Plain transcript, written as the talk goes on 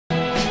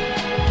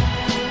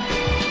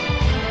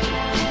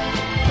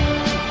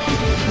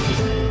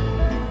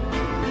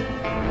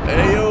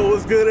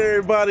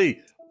everybody,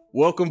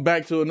 welcome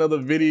back to another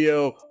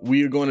video.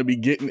 We are going to be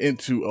getting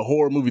into a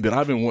horror movie that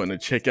I've been wanting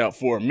to check out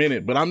for a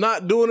minute, but I'm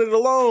not doing it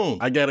alone.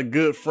 I got a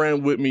good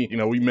friend with me. You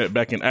know, we met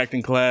back in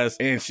acting class,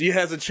 and she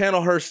has a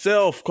channel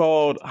herself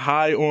called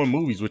High on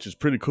Movies, which is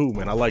pretty cool,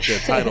 man. I like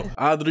that title.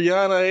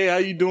 Adrianna, hey, how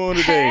you doing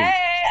today?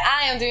 Hey,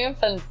 I am doing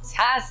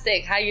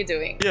fantastic. How you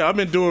doing? Yeah, I've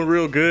been doing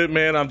real good,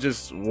 man. I'm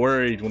just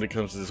worried when it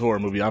comes to this horror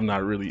movie. I'm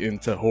not really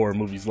into horror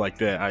movies like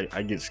that.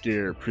 I get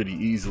scared pretty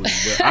easily,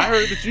 but I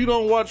heard that you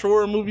don't watch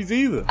horror movies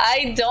either.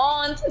 I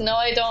don't. No,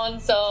 I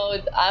don't.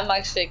 So I'm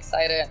actually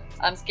excited.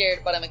 I'm scared,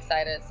 but I'm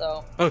excited.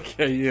 So.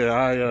 Okay,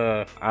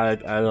 yeah. I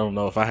don't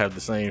know if I have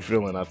the same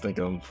feeling. I think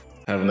I'm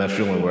having that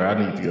feeling where I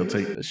need to go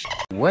take this shit.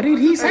 What did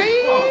he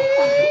say?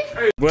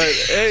 But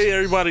hey,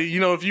 everybody, you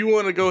know, if you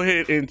want to go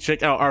ahead and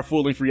check out our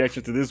full-length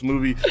reaction to this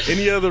movie,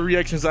 any other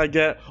reactions I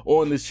got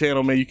on this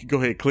channel, man, you can go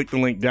ahead and click the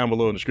link down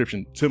below in the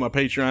description to my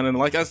Patreon. And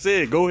like I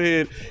said, go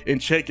ahead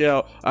and check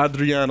out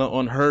Adrianna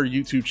on her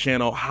YouTube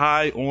channel,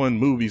 High on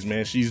Movies,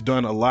 man. She's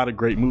done a lot of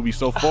great movies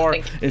so far,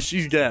 and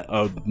she's got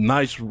a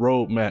nice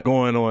roadmap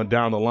going on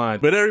down the line.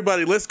 But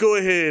everybody, let's go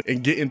ahead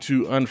and get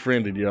into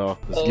Unfriended, y'all.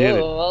 Let's get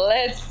it.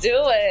 Let's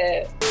do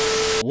it.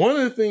 One of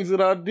the things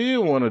that I did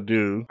want to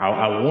do,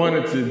 I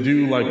wanted to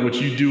do like what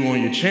you do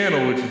on your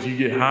channel, which is you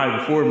get high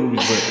before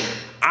movies, but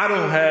I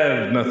don't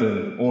have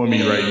nothing on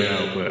me right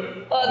now.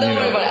 But don't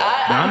worry about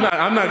it.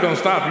 I'm not gonna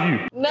stop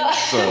you. No,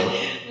 so.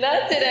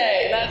 Not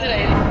today. Not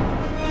today.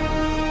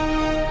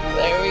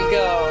 There we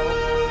go.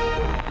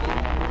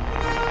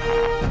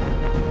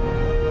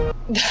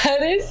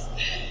 That is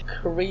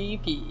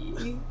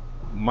creepy.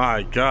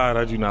 My God,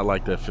 I do not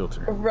like that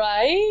filter.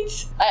 Right?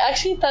 I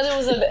actually thought it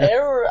was an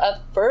error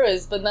at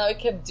first, but now it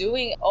kept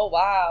doing. Oh,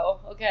 wow.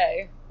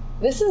 Okay.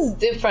 This is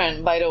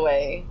different, by the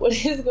way. What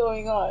is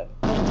going on?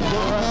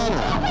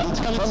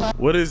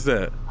 What is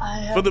that?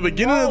 For the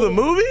beginning of the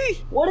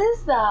movie? What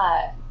is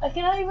that? I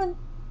cannot even.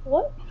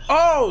 What?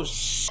 Oh,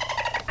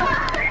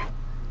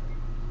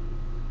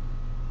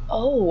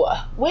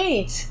 Oh,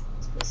 wait.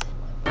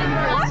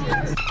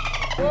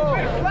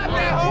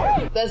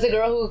 That's the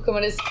girl who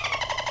committed.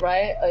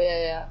 Right? Oh,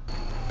 yeah.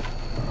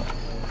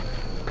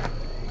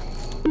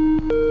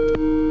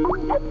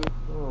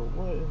 Oh,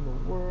 what in the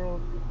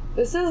world?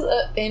 This is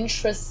an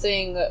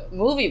interesting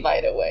movie,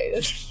 by the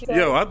way.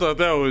 Yo, I thought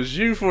that was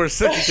you for a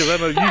second because I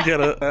know you got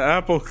an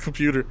Apple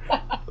computer.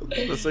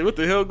 Let's say, what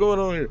the hell going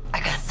on here? I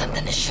got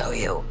something to show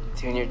you.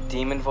 Doing your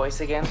demon voice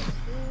again?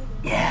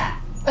 Yeah.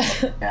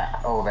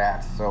 Yeah. Oh,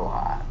 that's so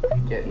hot.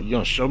 You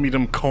gonna show me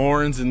them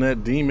corns in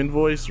that demon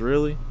voice?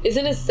 Really?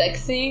 Isn't it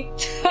sexy?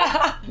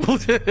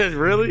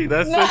 Really?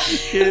 That's sexy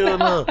kill?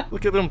 No.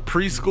 Look at them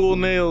preschool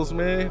nails,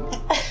 man.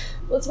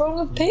 What's wrong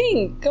with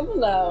pink? Come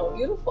on now.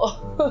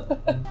 Beautiful.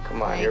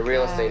 Come on, you're a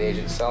real estate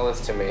agent. Sell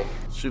this to me.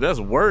 Shoot, that's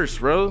worse,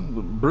 bro.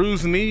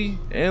 Bruised knee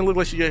and look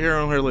like she got hair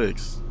on her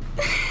legs.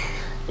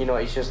 You know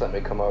what? You should just let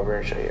me come over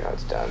and show you how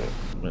it's done.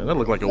 Man, that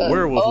looked like a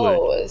werewolf leg.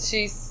 Oh,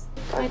 she's...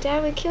 My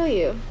dad would kill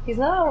you. He's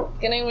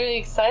not getting really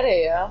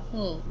excited, yeah?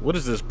 What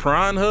is this,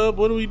 Prawn Hub?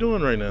 What are we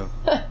doing right now?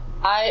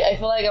 I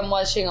feel like I'm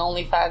watching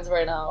OnlyFans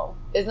right now.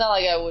 It's not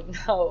like I would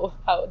know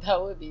how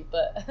that would be,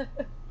 but...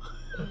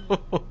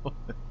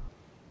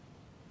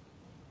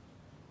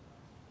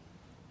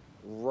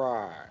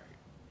 Right.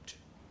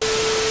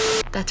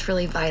 That's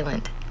really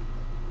violent.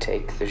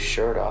 Take the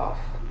shirt off,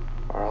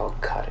 or I'll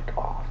cut it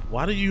off.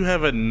 Why do you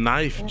have a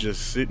knife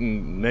just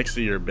sitting next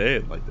to your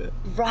bed like that?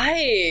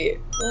 Right.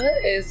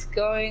 What is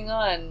going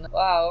on?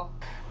 Wow.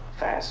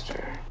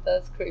 Faster.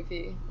 That's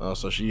creepy. Oh,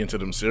 so she into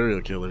them serial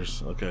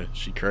killers. Okay,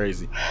 she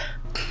crazy.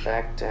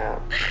 Back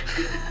down.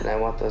 And I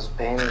want those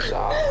panties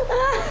off.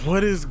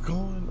 What is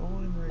going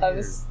on right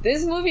here?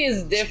 This movie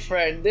is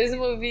different. This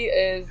movie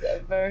is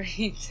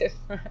very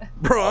different.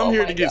 Bro, I'm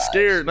here to get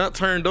scared, not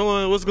turned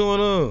on. What's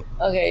going on?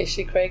 Okay,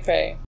 she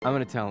cray. I'm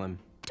gonna tell him.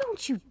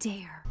 Don't you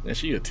dare. And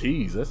she a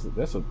tease.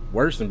 That's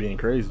worse than being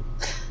crazy.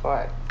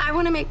 What? I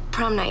want to make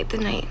prom night the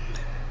night.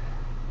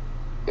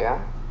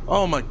 Yeah?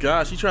 Oh my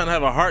gosh, she trying to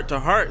have a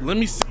heart-to-heart. Let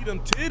me see them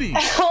titties.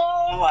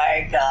 Oh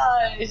my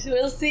gosh.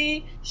 We'll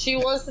see. She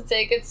wants to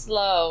take it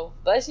slow.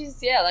 But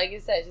she's, yeah, like you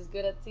said, she's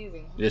good at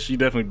teasing. Yeah, she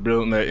definitely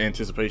building that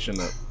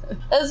anticipation up.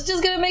 That's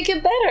just gonna make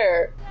it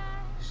better.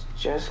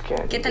 Just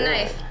get the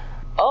knife.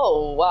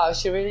 Oh, wow,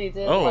 she really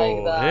did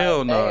like that. Oh,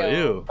 hell no,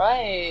 ew.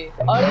 Right.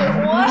 What is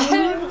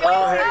going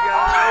on?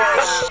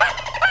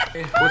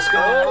 Hey, guys. What's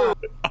going on?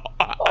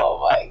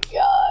 Oh my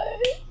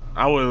god.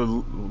 I would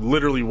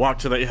literally walk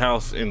to their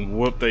house and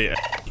whoop their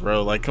ass,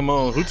 bro. Like, come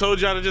on. Who told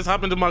y'all to just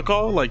hop into my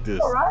call like this?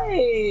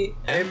 Right.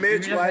 Hey,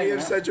 Mitch, why do you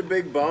have such a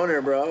big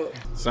boner, bro?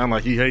 Sound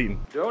like he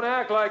hating. Don't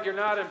act like you're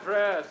not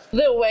impressed.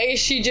 The way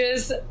she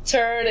just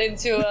turned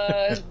into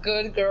a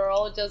good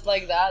girl just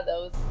like that,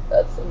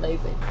 that's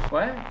amazing.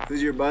 What?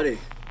 Who's your buddy?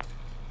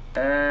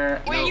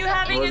 Were you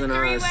having a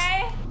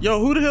three-way?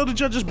 Yo, who the hell did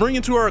y'all just bring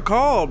into our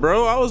call,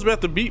 bro? I was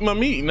about to beat my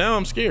meat. Now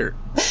I'm scared.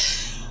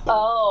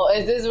 Oh,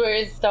 is this where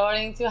it's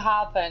starting to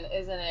happen,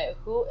 isn't it?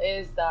 Who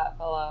is that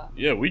fella?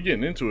 Yeah, we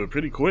getting into it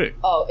pretty quick.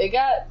 Oh, it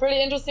got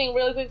pretty interesting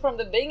really quick from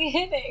the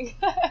beginning.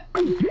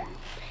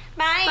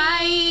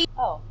 Bye.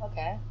 Oh,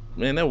 okay.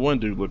 Man, that one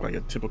dude looked like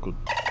a typical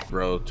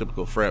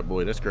frat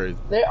boy. That's crazy.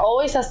 There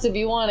always has to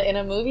be one in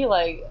a movie,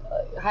 like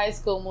high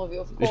school movie,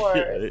 of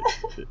course.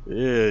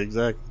 Yeah,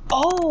 exactly.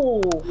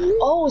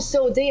 Oh,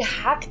 so they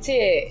hacked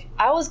it.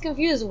 I was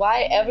confused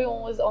why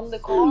everyone was on the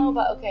call,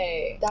 but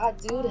okay, that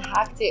dude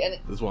hacked it. And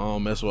That's why I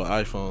don't mess with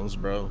iPhones,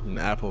 bro, and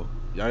Apple.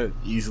 Y'all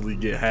easily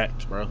get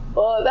hacked, bro.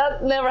 well,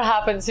 that never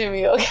happened to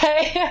me,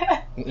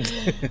 okay?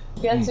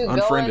 He had to go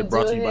Unfriended and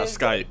brought do to you by his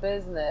Skype.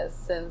 business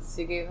since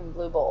you gave him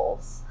blue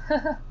balls.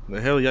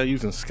 The hell y'all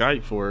using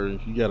Skype for?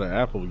 If you got an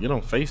Apple, get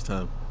on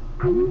FaceTime.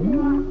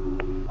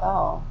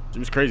 Oh. It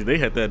was crazy. They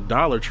had that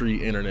Dollar Tree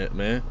internet,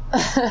 man.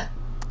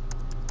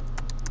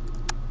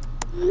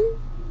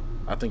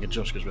 I think it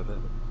jump scares about that.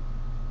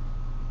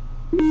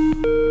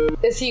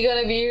 Is he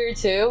gonna be here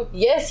too?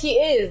 Yes, he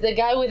is. The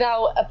guy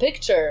without a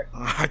picture.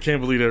 I can't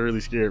believe that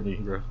really scared me,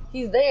 bro.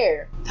 He's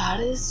there.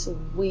 That is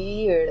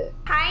weird.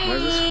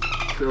 Hi.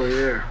 Still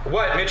here.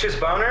 What, Mitch's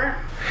boner?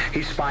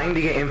 He's spying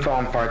to get info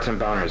on farts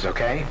and boners,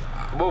 okay?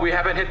 Well, we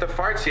haven't hit the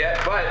farts yet,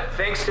 but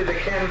thanks to the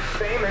Ken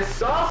famous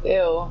sauce.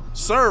 Ew.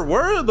 Sir,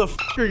 where the f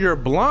are your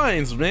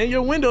blinds, man?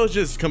 Your window's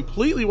just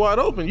completely wide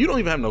open. You don't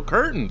even have no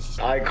curtains.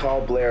 I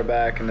call Blaire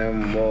back and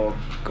then we'll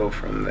go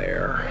from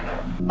there.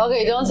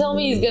 Okay, don't tell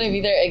me he's gonna be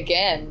there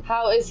again.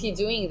 How is he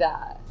doing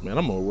that? Man,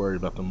 I'm more worried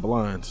about them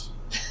blinds.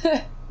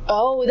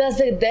 Oh, that's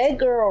the dead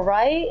girl,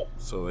 right?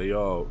 So they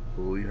all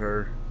bully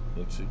her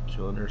into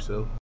killing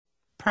herself?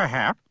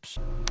 Perhaps.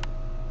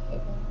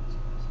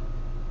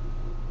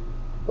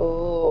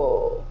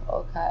 Oh,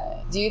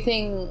 okay. Do you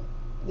think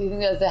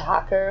that's the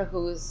hacker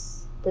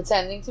who's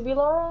pretending to be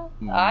Laura?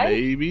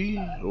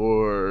 Maybe,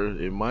 or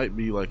it might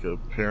be like a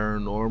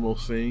paranormal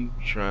thing,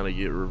 trying to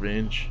get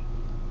revenge.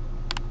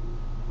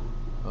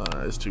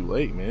 It's too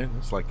late, man.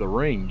 It's like The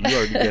Ring. You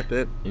already got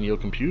that in your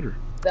computer.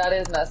 That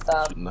is messed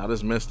up. Not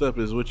as messed up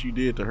as what you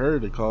did to her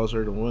to cause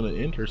her to want to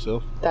end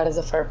herself. That is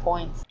a fair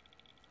point.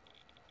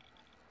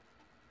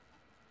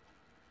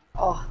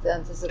 Oh, the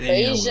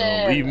anticipation.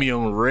 Damn, leave me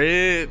on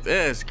red?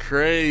 That's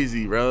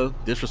crazy, bro.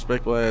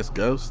 Disrespectful ass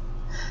ghost.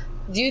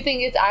 Do you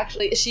think it's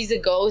actually she's a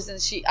ghost and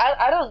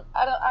I don't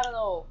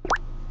know.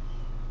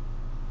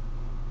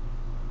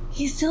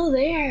 He's still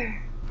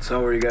there. So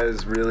were you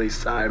guys really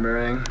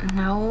cybering?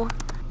 No.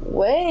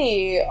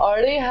 Wait,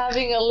 are they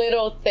having a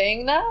little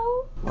thing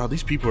now? Wow,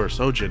 these people are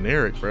so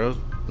generic, bro.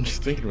 I'm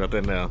just thinking about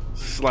that now.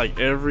 It's like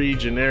every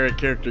generic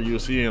character you'll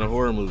see in a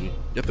horror movie.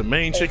 You got the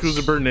main chick who's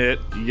a brunette.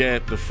 You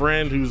got the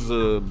friend who's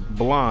a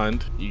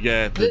blonde. You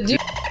got the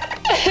dude.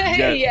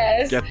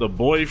 Yes. You got the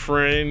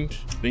boyfriend.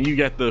 Then you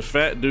got the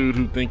fat dude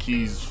who think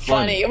he's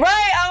funny.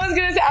 Right, I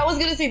was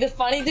gonna say the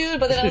funny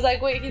dude, but then I was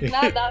like, wait, he's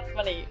not that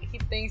funny. He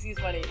thinks he's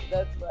funny.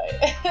 That's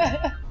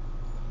right.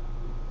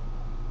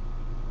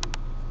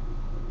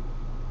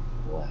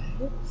 What?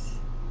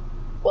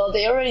 Well,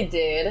 they already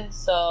did,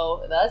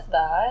 so that's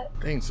that.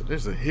 Dang, so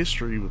there's a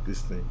history with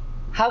this thing.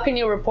 How can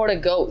you report a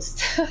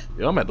ghost?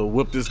 Yo, I'm about to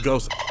whoop this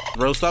ghost,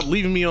 bro. Stop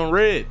leaving me on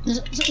red.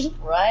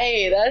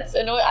 Right, that's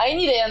annoying. I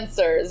need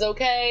answers,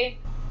 okay?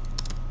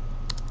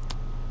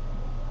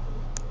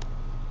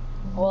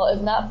 Well,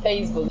 if not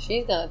Facebook,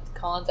 she's gonna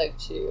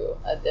contact you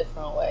a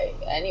different way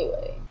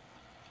anyway.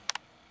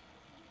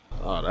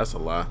 Oh, that's a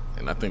lie.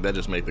 And I think that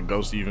just made the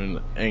ghost even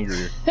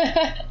angrier.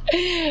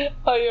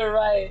 Oh, you're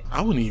right.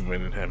 I wouldn't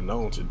even have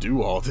known to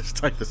do all this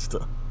type of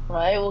stuff.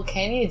 Right, what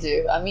can you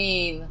do? I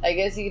mean, I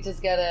guess you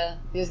just gotta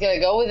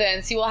go with it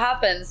and see what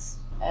happens.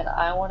 And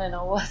I want to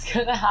know what's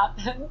gonna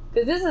happen,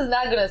 because this is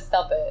not gonna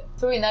stop it.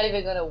 It's really not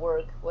even gonna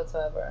work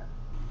whatsoever.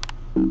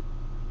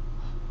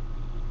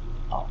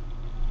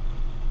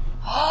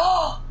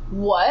 Oh.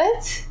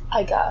 What?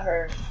 I got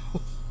her.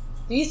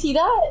 Do you see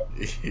that?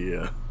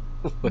 Yeah.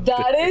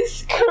 That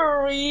is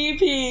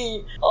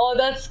creepy. Oh,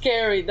 that's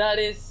scary. That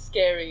is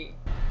scary.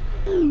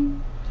 There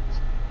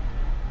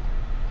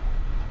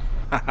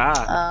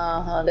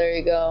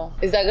you go.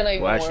 Is that gonna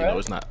even Well, actually, work? no,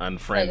 it's not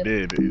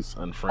unfriended. It's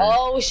unfriended.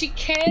 Oh, she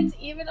can't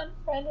even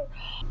unfriend her.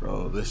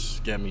 Bro, this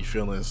got me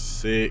feeling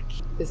sick.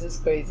 This is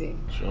crazy.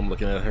 So I'm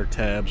looking at her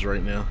tabs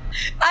right now.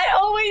 I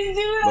always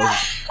do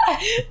that.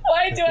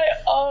 Why do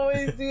I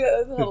always do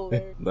that? That's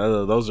hilarious.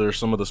 Those are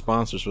some of the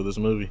sponsors for this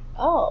movie.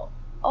 Oh,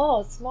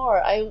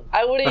 smart. I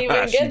wouldn't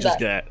even She get just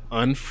that. got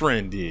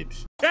unfriended.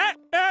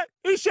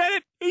 He said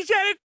it! He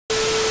said it!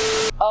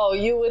 Oh,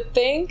 you would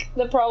think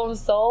the problem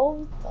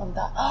solved on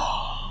that.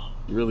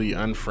 Really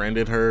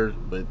unfriended her,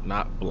 but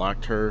not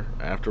blocked her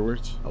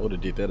afterwards. I would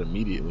have did that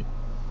immediately.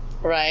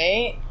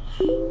 Right?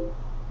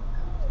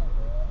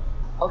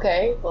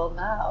 Okay, well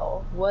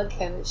now, what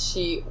can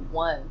she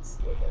want?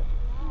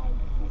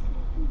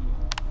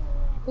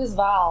 Who's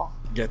Val?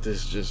 Got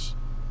this just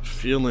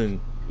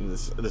feeling,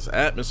 this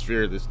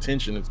atmosphere, this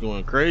tension that's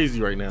going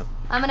crazy right now.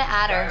 I'm gonna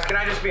add her. Can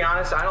I just be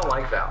honest? I don't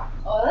like Val.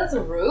 Oh, that's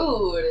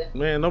rude.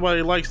 Man,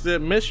 nobody likes that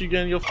mess you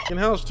got in your fucking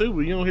house too, but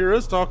you don't hear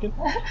us talking.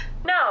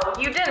 No,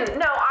 you didn't.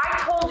 No, I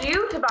told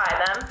you to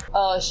buy them.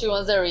 Oh, she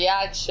wants a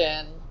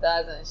reaction,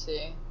 doesn't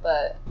she?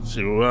 But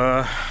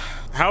So,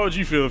 how would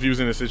you feel if you was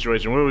in a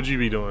situation? What would you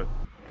be doing?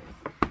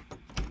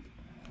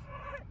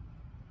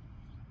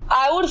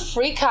 I would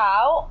freak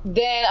out.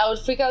 Then I would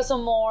freak out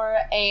some more,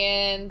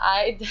 and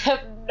I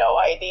have no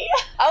idea.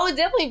 I would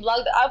definitely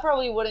block. I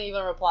probably wouldn't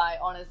even reply,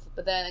 honestly.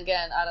 But then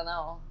again, I don't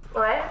know.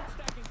 What?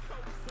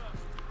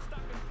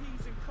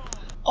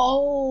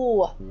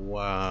 Oh.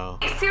 Wow.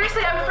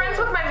 Seriously, I'm friends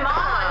with my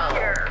mom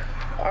here.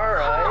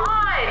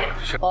 Alright.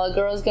 Come on. Well, a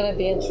girl's gonna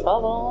be in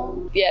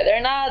trouble. Yeah,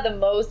 they're not the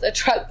most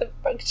attractive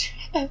picture.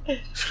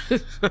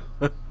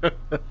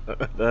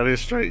 That is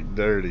straight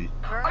dirty.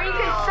 Or you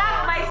can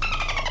suck my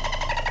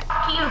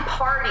fucking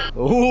party.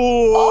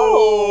 Ooh.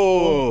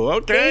 Oh.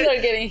 Okay. Things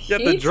are getting Get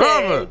the heated.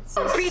 drama.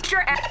 Beat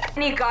your ass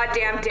any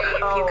goddamn day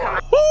if you come.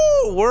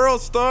 Woo!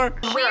 World star.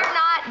 We're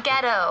not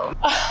ghetto.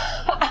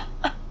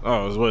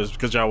 Oh, it's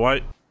because y'all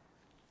white?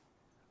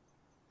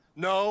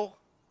 No.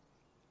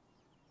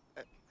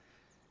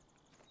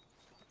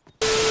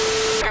 You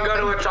can go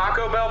to a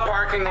Taco Bell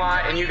parking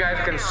lot and you guys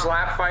can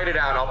slap fight it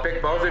out. I'll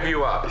pick both of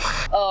you up.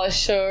 Oh,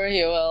 sure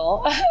he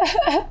will.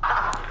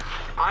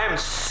 I am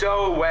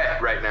so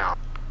wet right now.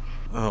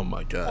 Oh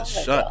my God! Oh my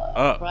Shut God.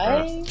 up,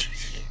 Right?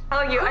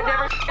 Oh, you, I've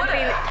never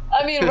seen it.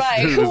 I mean, right?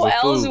 Dude is Who a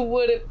else fool.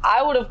 would?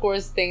 I would, of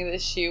course, think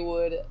that she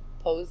would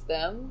post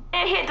them.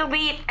 And hit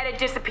delete and it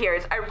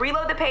disappears. I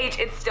reload the page,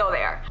 it's still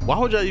there. Why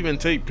would y'all even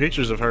take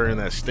pictures of her in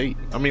that state?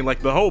 I mean,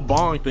 like the whole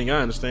bong thing,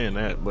 I understand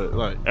that, but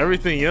like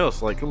everything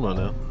else, like, come on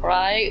now.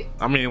 Right?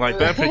 I mean, like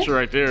that picture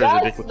right there is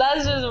That's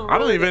ridiculous. just. I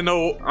don't even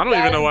know. I don't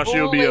even know why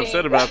she would be bullying.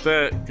 upset about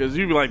that, because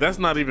you'd be like, that's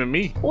not even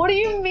me. What do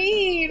you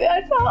mean?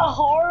 That's not a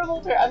horrible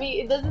term. I mean,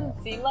 it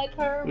doesn't seem like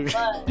her,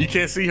 but You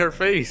can't see her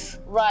face.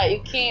 right, you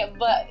can't.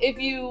 But if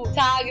you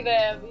tag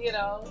them, you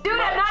know. Dude,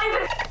 I'm not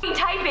even f***ing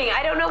typing.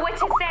 I don't know what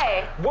to say.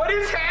 What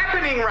is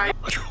happening right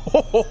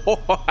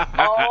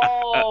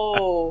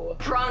Oh.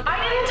 Drunk.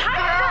 I didn't type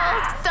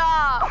that.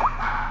 Stop.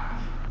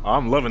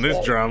 I'm loving this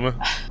drama.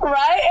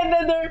 Right? And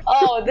then they're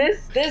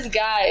this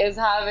guy is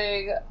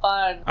having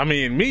fun. I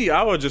mean, me,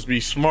 I would just be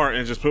smart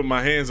and just put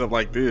my hands up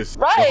like this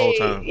Right. the whole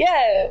time.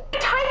 Yeah.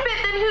 Type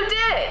it, then who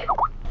did?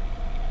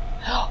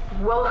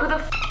 Well, who the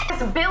f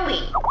is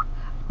Billie?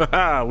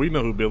 We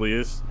know who Billie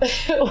is.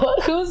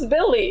 Who's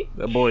Billie?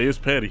 That boy is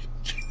petty.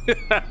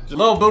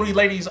 Little booty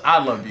ladies,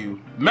 I love you.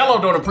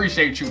 Mello don't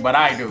appreciate you, but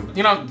I do.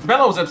 You know,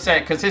 Mello's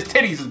upset because his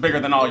titties is bigger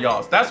than all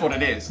y'all's. That's what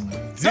it is.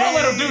 Don't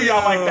let him do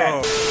y'all like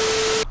that.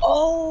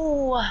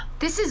 Oh.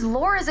 This is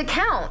Laura's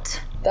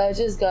account. That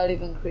just got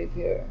even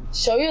creepier.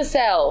 Show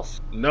yourself.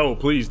 No,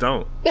 please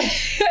don't.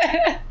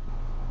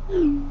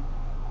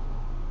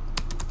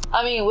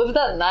 I mean, with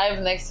that knife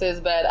next to his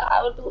bed,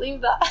 I would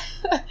believe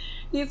that.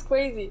 He's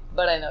crazy.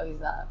 But I know he's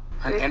not.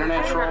 An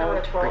internet troll?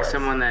 Like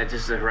someone that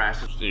just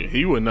harasses.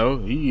 He would know.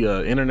 He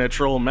internet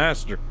troll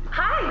master.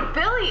 Hi,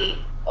 Billie.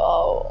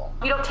 Oh.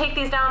 You don't take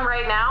these down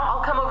right now,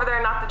 I'll come over there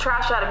and knock the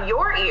trash out of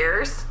your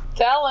ears.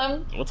 Tell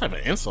him. What type of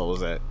insult was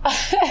that?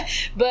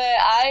 But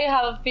I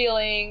have a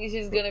feeling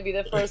she's gonna be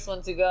the first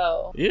one to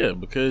go. Yeah,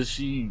 because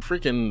she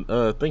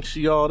freaking thinks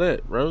she all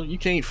that, bro. You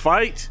can't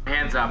fight.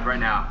 Hands up right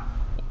now.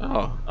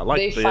 Oh, I like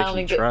They that they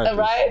finally actually get tried this.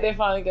 right. They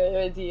finally got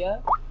your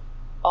idea.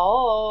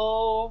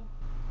 Oh.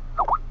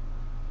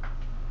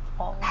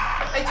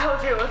 I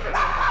told you it wasn't me.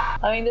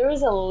 I mean, there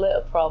is a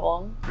little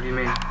problem. What do you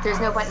mean? There's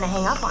no button to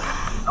hang up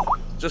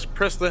on. Just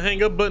press the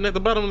hang up button at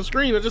the bottom of the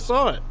screen. I just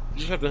saw it. You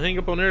just have to hang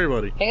up on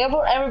everybody. Hang up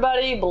on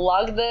everybody.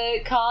 Block the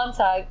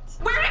contact.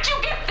 Where did you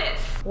get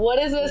this? What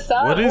is this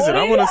up? What is it?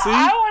 I wanna see.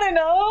 I want to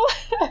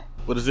know.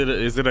 What is it?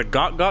 Is it a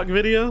gawk gawk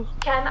video?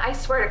 Ken, I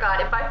swear to God,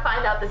 if I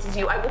find out this is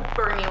you, I will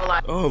burn you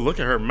alive. Oh, look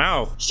at her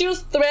mouth. She was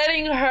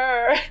threatening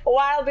her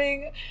while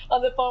being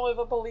on the phone with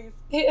the police.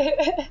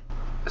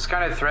 It's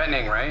kind of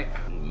threatening, right?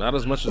 Not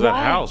as much as that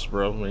Right. house,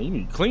 bro. Man, you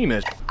need to clean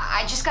that.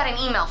 I just got an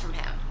email from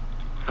him.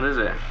 What is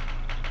it?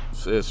 It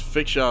says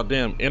fix y'all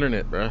damn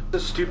internet, bro. The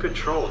stupid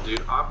troll,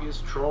 dude.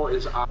 Obvious troll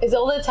is. It's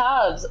all the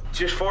tabs.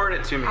 Just forward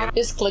it to me.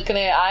 Just clicking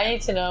it. I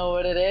need to know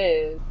what it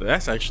is.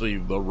 That's actually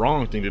the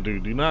wrong thing to do.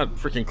 Do not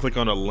freaking click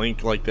on a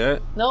link like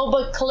that. No,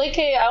 but click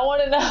it. I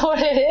want to know what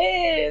it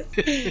is.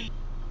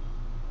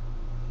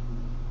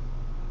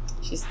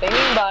 She's thinking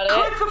about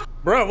it.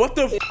 Bro, what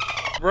the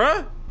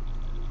bruh?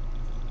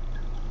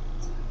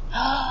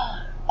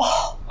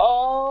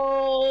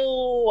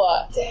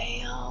 Oh,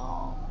 damn.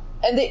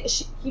 And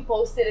he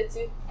posted it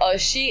too. Oh,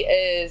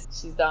 she's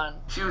done.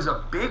 She was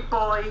a big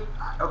bully,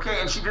 okay,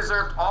 and she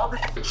deserved all the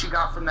shit she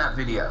got from that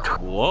video.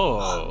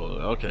 Whoa.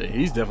 Okay,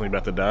 he's definitely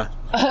about to die.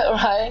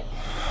 Right?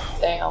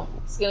 Damn.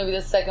 It's gonna be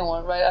the second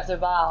one right after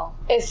Val.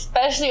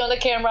 Especially on the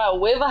camera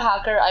with a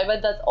hacker. I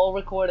bet that's all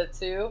recorded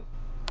too.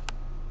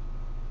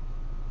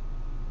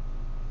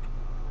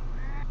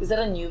 Is that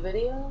a new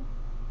video?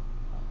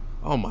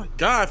 Oh my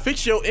God,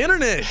 fix your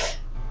internet.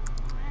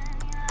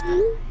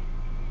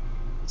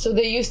 So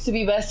they used to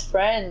be best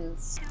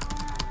friends.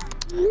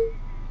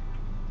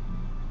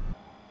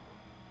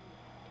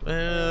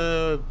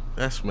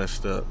 That's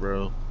messed up,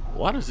 bro.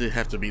 Why does it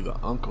have to be the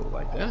uncle?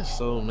 Like, that's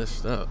so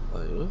messed up.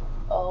 Like, what?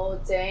 Oh,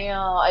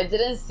 damn. I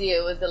didn't see it.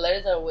 It was the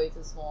letters are way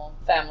too small.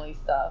 Family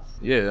stuff.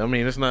 Yeah, I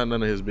mean, it's not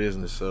none of his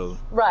business, so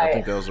right. I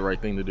think that was the right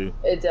thing to do.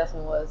 It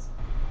definitely was.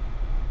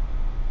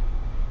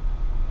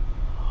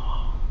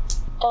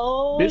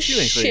 Oh, bitch,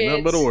 you ain't say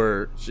nothing but a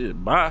word.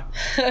 Shit, bye.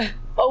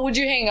 Oh, would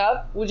you hang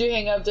up? Would you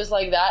hang up just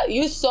like that?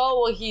 You saw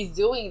what he's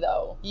doing,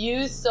 though.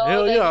 You saw.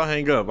 Hell yeah, I'll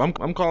hang up.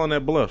 I'm calling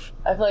that bluff.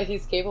 I feel like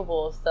he's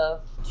capable of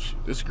stuff.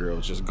 This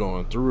girl's just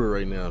going through it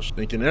right now. She's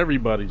thinking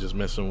everybody just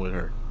messing with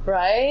her.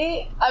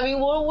 Right? I mean,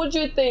 what would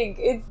you think?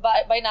 It's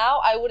by now,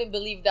 I wouldn't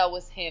believe that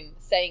was him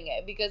saying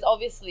it, because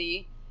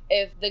obviously,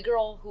 if the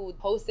girl who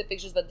posted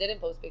pictures but didn't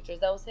post pictures,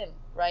 that was him,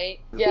 right?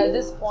 Yeah, at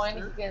this point,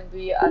 he can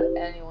be at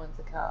anyone's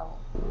account.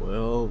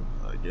 Well,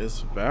 I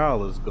guess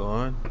Val is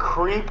gone.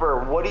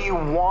 Creeper, what do you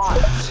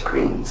want?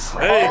 Screen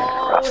slip. Hey!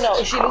 Oh,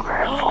 no, she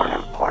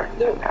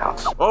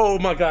Oh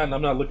my god,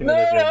 I'm not looking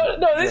at that.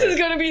 No, this is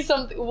gonna be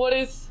something. What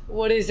is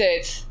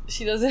it?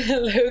 She doesn't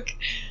look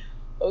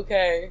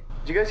okay.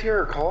 Did you guys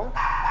hear her call?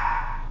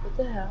 What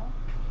the hell?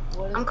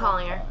 I'm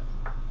calling her.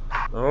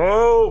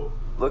 Oh!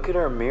 Look at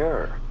her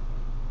mirror.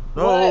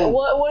 Oh!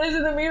 What is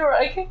in the mirror?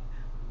 I can't.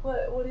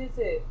 What is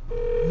it?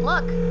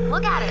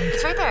 Look at it.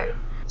 It's right there.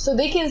 So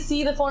they can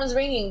see the phone is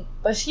ringing,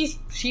 but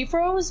she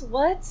froze?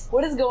 What?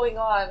 What is going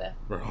on?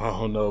 Bro, I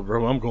don't know,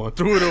 bro. I'm going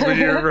through it over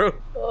here, bro.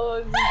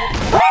 Oh,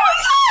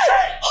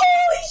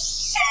 holy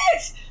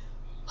shit!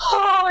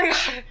 Oh my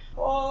god!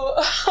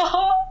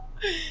 Oh.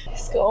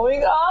 What's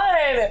going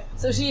on?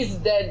 So she's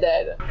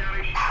dead.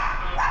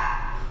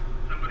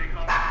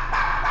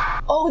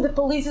 Oh, the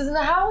police is in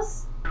the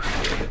house?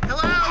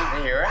 Hello? Can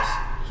you hear us?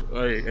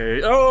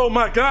 Hey. Oh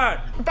my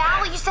god!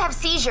 Val used to have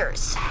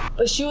seizures.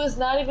 But she was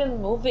not even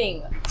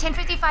moving.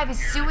 10:55 is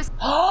suicide.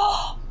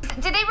 Oh!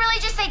 Did they really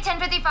just say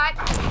 10:55?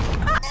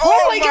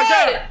 Oh my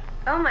god!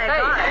 Oh my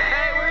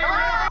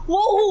god.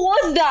 Whoa, who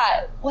was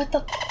that? What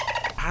the?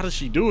 How does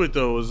she do it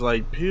though? Is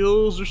like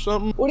pills or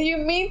something? What do you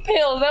mean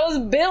pills? That was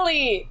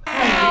Billie.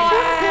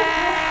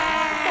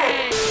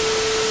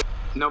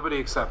 Nobody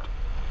except.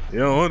 You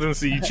don't want them to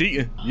see you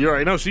cheating. You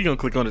already know she gonna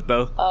click on it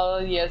though. Oh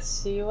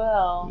yes, she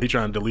will. He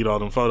trying to delete all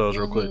them photos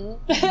real quick.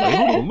 Like,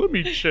 hold on, let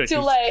me check. Too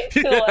late.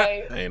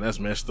 Hey,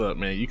 that's messed up,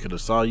 man. You could have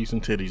saw you some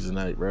titties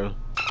tonight, bro.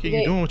 What are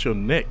you doing with your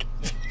neck?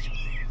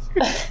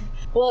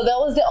 Well, that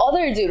was the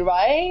other dude,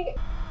 right?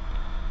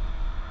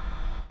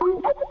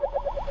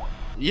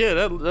 Yeah,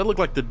 that looked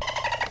like the.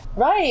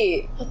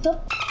 Right. What the?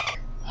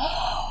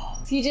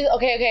 He just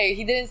okay.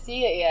 He didn't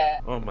see it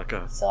yet. Oh my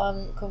god. So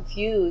I'm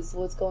confused.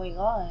 What's going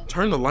on?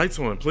 Turn the lights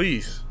on,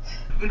 please.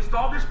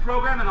 Install this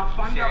program and I'll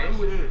find out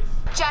who it is.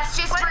 Jess,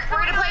 we're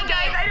gonna play a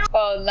game.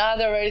 Oh, now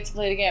they're ready to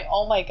play the game.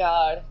 Oh my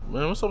god.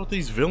 Man, what's up with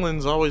these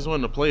villains always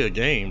wanting to play a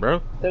game,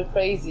 bro? They're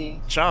crazy.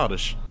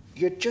 Childish.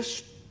 You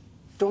just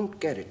don't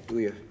get it, do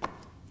you?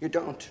 You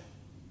don't.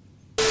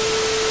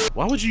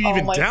 Why would you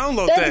even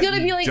download That's that?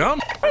 Gonna be like, dumb.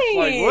 hey.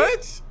 Like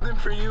what? Nothing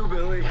for you,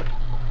 Billie.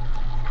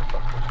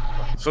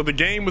 So the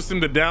game was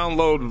them to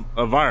download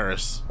a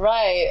virus.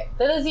 Right.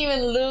 That doesn't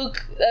even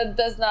look. That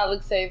does not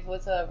look safe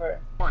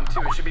whatsoever. 1,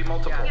 2. It should be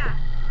multiple. Yeah.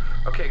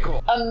 Okay,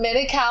 cool. A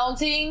minute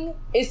counting?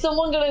 Is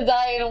someone gonna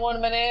die in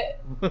 1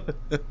 minute?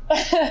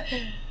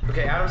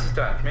 Okay, Adam's is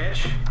done.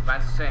 Mitch,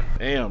 mine's the same.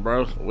 Damn,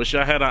 bro. Wish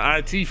I had an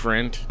IT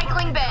friend.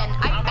 Recycling bin.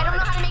 I don't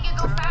know how to make it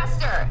go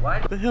faster.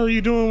 What? The hell are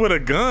you doing with a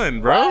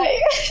gun, bro? Right.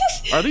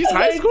 Are these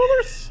high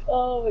schoolers?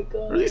 Oh my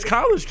god. Or are these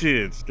college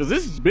kids? Because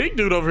this big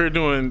dude over here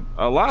doing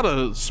a lot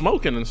of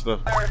smoking and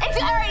stuff.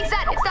 It's alright, it's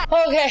done.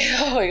 Okay.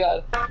 Oh my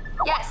god.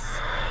 Yes.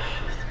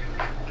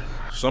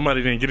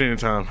 Somebody didn't get in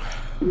time.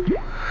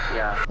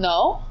 Yeah.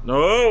 No?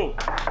 No!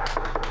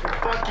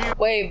 Fuck you.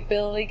 Wait,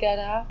 Billie got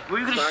out?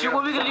 What are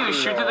we gonna do?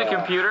 Shoot through the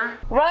computer?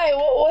 Right,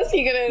 what was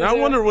he gonna do? Now, I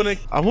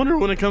wonder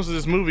when it comes to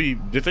this movie,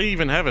 did they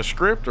even have a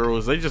script or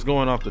was they just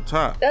going off the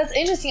top? That's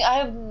interesting. I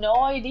have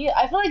no idea.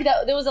 I feel like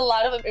there was a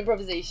lot of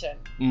improvisation.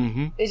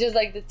 Mm-hmm. It's just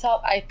like the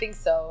top, I think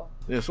so.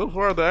 Yeah, so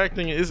far the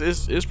acting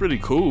is pretty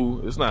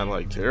cool. It's not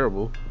like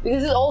terrible.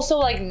 Because it's also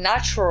like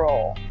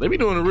natural. They be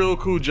doing a real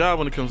cool job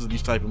when it comes to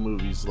these type of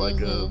movies. Like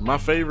my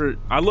favorite,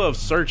 I love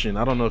Searching.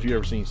 I don't know if you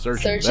ever seen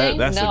Searching. Searching?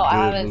 That's no, a good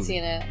I haven't movie.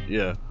 seen it.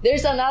 Yeah.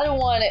 There's another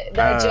one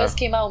that just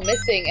came out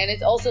missing, and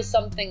it's also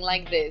something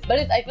like this.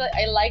 But I feel like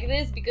I like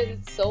this because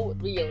it's so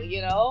real,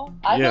 you know?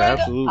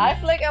 Absolutely. I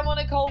feel like I'm on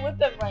a call with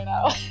them right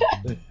now.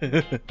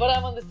 But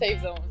I'm on the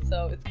safe zone,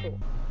 so it's cool.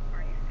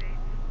 Are you safe?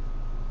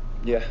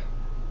 Yeah.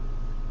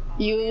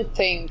 You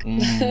think.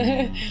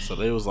 So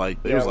they was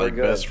like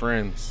best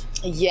friends.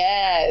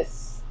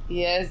 Yes,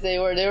 they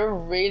were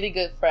really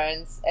good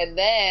friends. And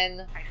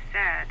then I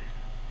said,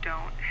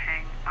 don't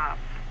hang up.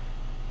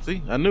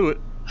 See, I knew it.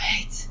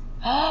 wait.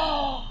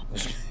 Oh.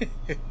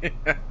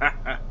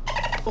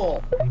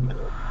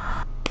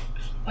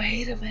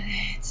 Wait a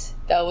minute.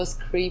 That was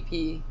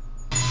creepy.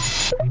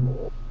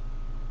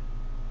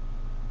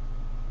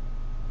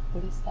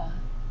 What is that?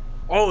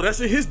 Oh, that's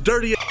in his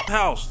dirty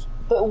house.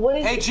 But what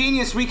is Hey,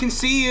 genius, we can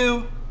see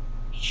you.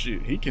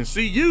 shit, he can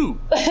see you.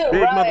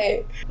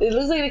 Right. It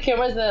looks like the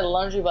camera's in a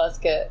laundry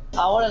basket.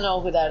 I want to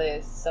know who that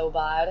is so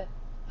bad.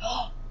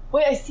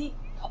 Wait, I see.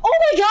 Oh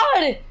my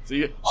god!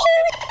 See it? Holy,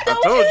 that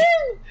I told was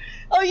you. him!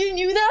 Oh, you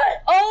knew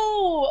that?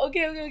 Oh,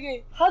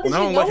 okay. How did I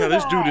you don't know like how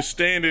this that? dude is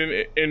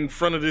standing in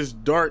front of this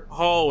dark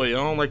hallway. I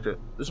don't like that.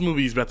 This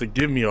movie is about to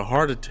give me a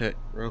heart attack,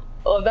 bro.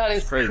 Oh, that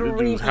is Crazy. creepy.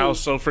 This dude's house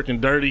so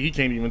freaking dirty, he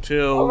can't even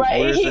tell Right.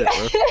 where it's at,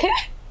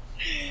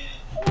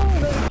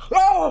 bro.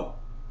 Oh!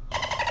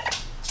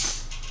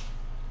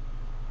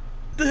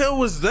 What the hell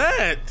was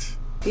that?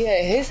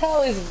 Yeah, his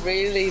house is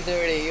really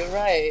dirty. You're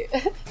right.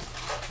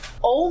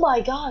 Oh my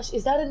gosh,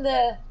 is that in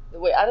the...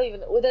 Wait, I don't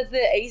even... Well, that's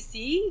the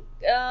AC?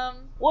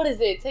 What is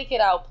it? Take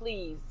it out,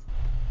 please.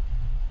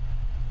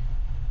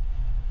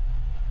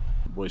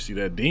 Boy, see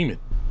that demon.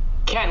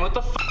 Ken, what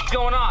the f is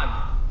going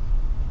on?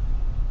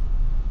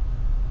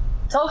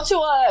 Talk to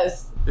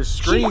us. His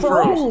screen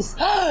froze.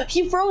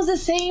 He froze the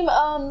same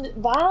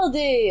Val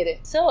did.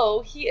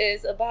 So he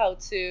is about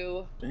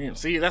to... Damn,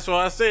 see, that's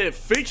why I said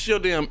fix your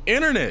damn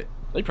internet.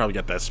 They probably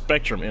got that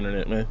Spectrum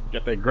internet, man.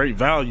 Got that great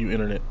value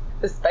internet.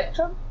 The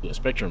Spectrum? Yeah,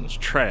 Spectrum is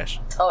trash.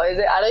 Oh, is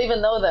it? I don't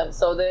even know them,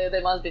 so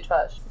they must be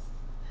trash.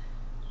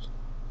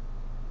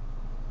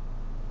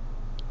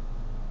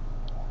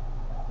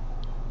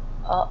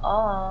 Ken!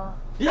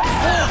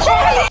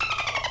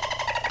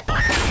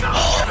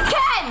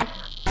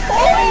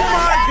 Oh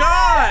my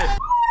god!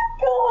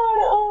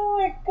 Oh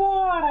my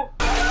god!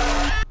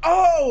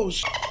 Oh,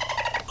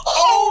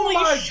 oh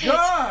my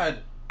god!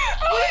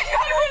 What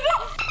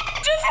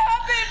just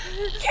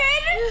happened? Ken?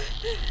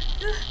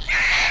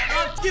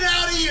 Get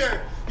out of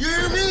here! You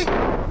hear me?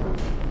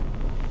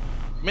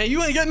 Man,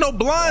 you ain't got no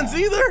blinds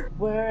either.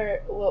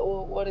 Where?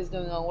 What is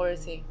going on? Where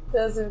is he?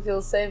 Doesn't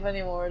feel safe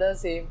anymore,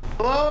 does he?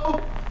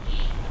 Hello?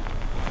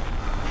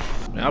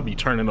 Man, I'll be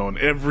turning on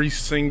every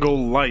single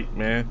light,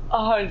 man.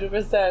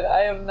 100%.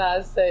 I am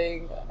not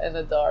staying in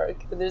the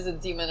dark. There's a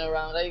demon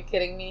around. Are you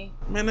kidding me?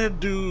 Man, that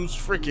dude's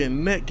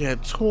freaking neck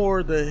got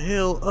tore the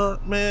hell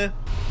up, man.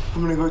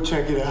 I'm gonna go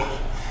check it out.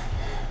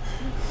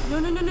 No,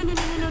 don't do it.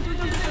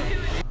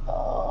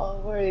 Oh,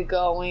 where are you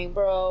going,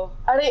 bro?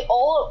 Are they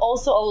all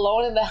also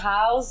alone in the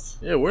house?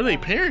 Yeah, where they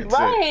parents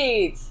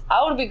Right.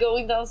 I would be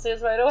going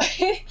downstairs right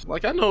away. at?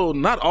 Like, I know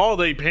not all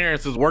they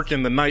parents is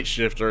working the night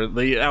shift or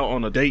they out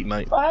on a date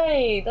night.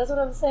 Right. That's what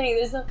I'm saying.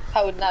 There's no...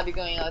 I would not be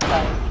going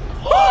outside.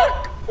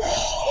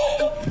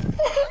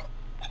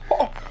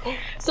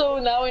 So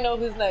now we know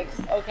who's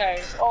next.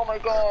 Okay. Oh my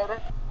god.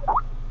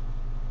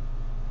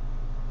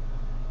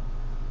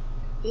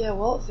 Yeah,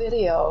 what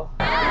video?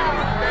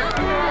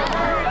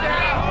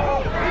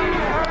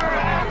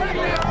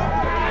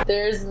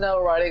 There's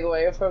no running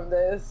away from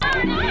this.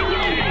 I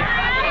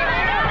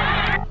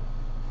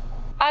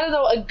don't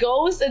know, a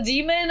ghost, a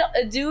demon,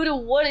 a dude,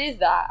 what is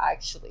that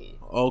actually?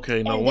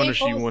 Okay, no And wonder they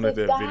she wanted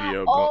that posted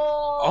video. that?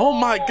 Oh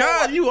my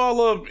god, you all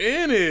up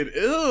in it.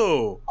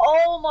 Ew.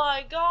 Oh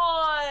my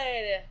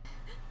god.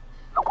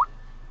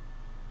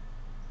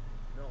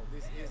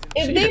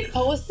 If they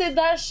posted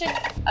that shit,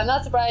 I'm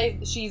not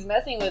surprised she's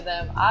messing with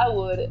them. I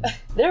would.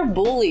 They're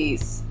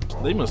bullies.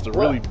 They must have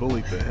really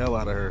bullied the hell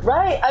out of her.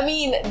 Right. I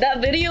mean,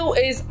 that video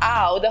is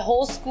out. The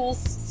whole school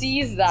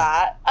sees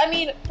that. I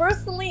mean,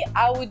 personally,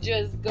 I would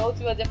just go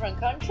to a different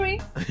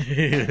country.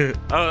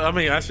 I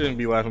mean, I shouldn't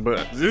be laughing,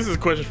 but this is a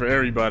question for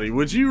everybody.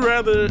 Would you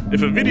rather,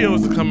 if a video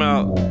was to come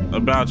out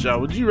about y'all,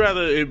 would you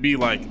rather it be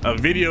like a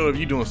video of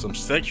you doing some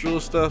sexual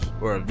stuff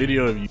or a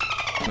video of you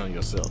on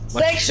yourself?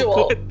 Like,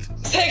 Sexual. What?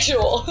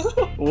 Sexual.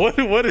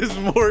 What is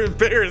more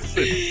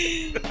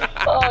embarrassing?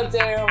 Oh,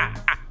 damn.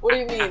 What do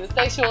you mean? The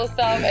sexual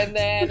stuff and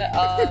then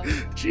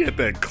she had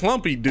that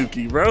clumpy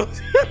dookie, bro.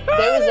 there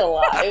was a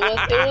lot. It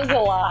was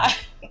a lot.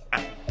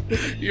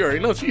 You already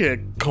know she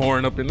had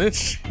corn up in this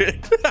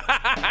shit. Oh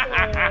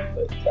my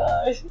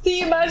gosh.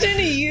 See, imagine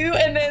you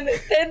and then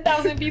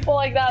 10,000 people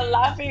like that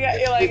laughing at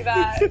you like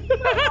that.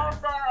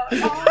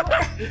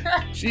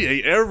 She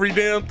ate every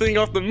damn thing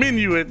off the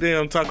menu at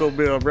damn Taco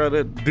Bell, bro.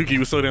 That dookie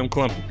was so damn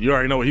clumpy. You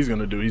already know what he's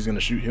gonna do. He's gonna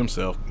shoot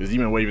himself because he's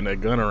been waving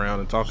that gun around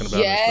and talking about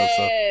it and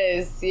stuff.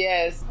 So.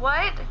 Yes.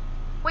 What?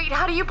 Wait,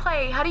 how do you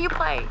play? How do you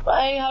play?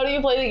 Right, how do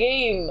you play the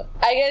game?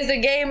 I guess the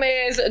game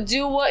is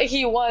do what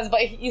he wants,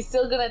 but he's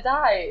still gonna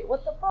die.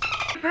 What the fuck?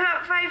 You put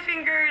out 5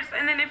 fingers,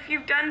 and then if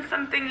you've done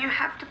something, you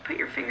have to put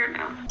your finger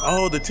down.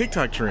 Oh, the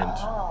TikTok trend.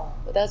 Oh,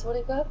 but that's what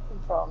it got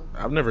from.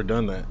 I've never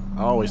done that.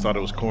 I always thought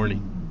it was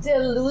corny. The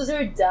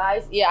loser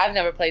dies. Yeah, I've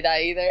never played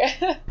that either.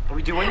 Are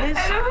we doing this?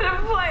 I don't want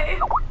to play.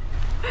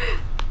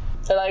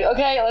 They're like,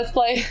 okay, let's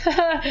play.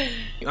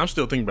 I'm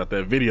still thinking about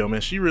that video, man.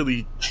 She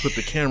really put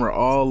the camera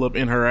all up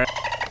in her ass.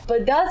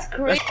 But that's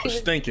crazy. That's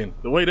stinking.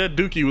 The way that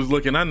dookie was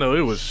looking, I know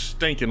it was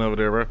stinking over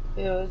there, bro.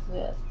 It was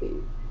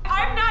nasty.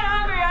 I'm not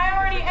hungry. I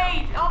already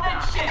ate all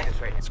that shit.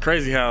 It's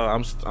crazy how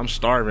I'm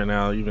starving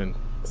now, even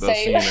though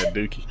seeing that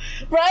dookie.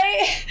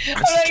 Right?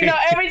 I'm like, no,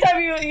 every time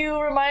you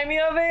remind me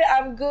of it,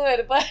 I'm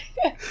good. But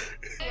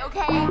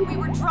Okay, we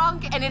were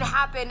drunk and it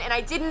happened and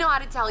I didn't know how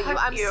to tell you.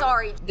 I'm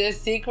sorry. the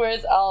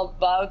secrets are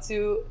about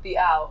to be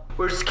out.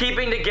 We're just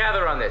keeping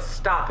together on this.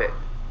 Stop it.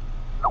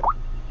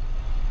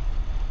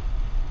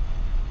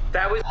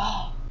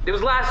 It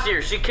was last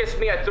year. She kissed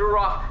me, I threw her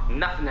off,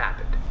 nothing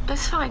happened.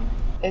 That's fine.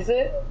 Is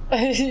it?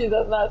 She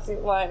does not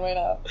seem fine right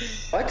now.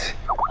 What?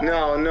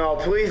 No,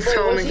 please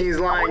tell me he's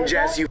lying,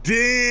 Jess. You.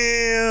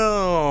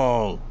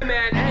 Damn.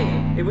 Man,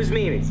 hey, it was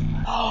me.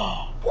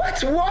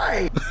 What?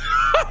 Why?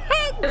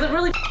 Does it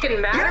really f***ing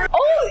matter?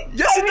 Oh,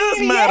 yes, it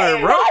does matter,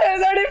 bro.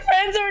 Matters. Are they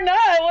friends or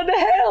not? What the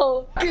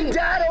hell? Fucking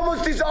dad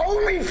almost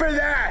disowned me for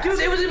that. Dude,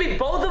 it was gonna be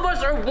both of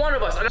us or one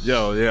of us.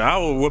 Yo, yeah, I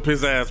will whoop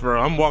his ass, bro.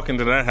 I'm walking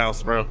to that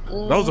house, bro.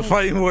 Those are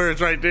fighting words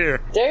right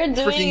there. They're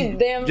doing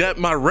them. Got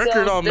my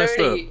record all messed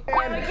up. You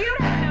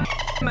don't have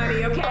no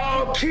money, okay?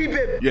 Oh, keep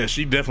it. Yeah,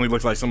 she definitely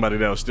looks like somebody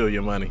that will steal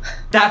your money.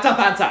 That's a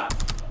fanta.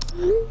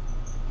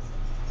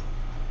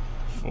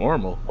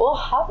 Formal. What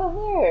happened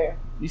there?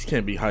 These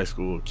can't be high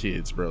school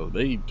kids, bro.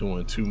 They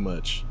doing too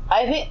much.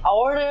 I think,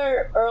 or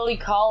they're early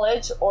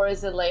college, or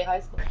is it late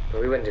high school?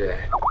 We wouldn't do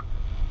that.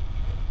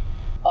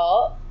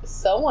 Oh,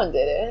 someone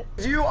did it.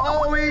 You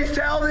always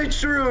tell the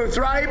truth,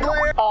 right,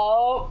 Blaire?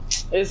 Oh,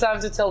 it's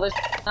time to tell this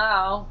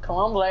now. Come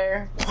on,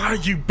 Blaire. Why are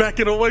you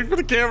backing away from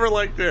the camera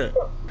like that?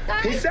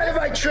 He said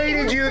if I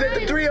traded you that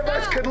the three of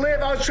us could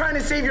live. I was trying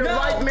to save your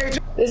life, Mitch.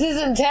 This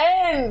is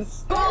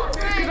intense.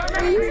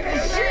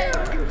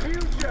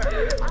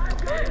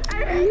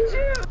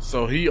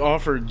 So he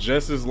offered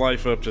Jess's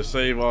life up to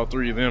save all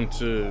three of them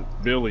to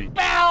Billie.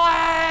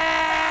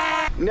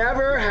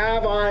 Never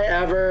have I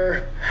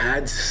ever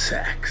had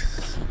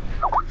sex.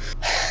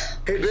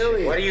 Hey,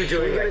 Billie. What are you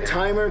doing? Can we get a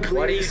timer, please?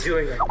 What are you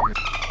doing right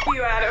now?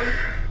 You, Adam.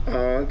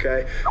 Oh,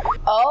 okay.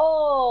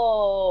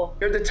 Oh.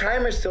 The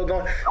timer's still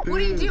going. What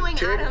are you doing,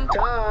 Adam?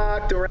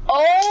 Tick-tock.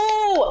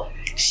 Oh.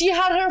 She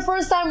had her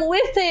first time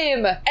with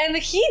him, and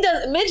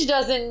Mitch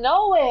doesn't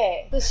know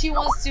it. So she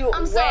wants to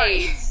I'm sorry.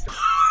 wait.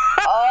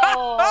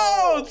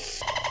 Oh.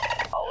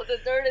 Oh, the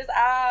dirt is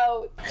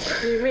out. What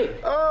do you mean?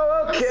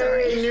 Oh,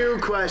 okay. New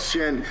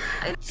question.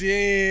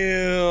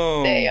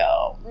 Damn.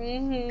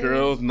 Damn.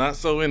 Girls, not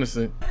so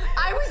innocent.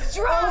 I was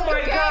drunk. Oh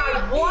my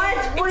God! What?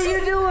 What are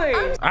you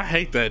doing? I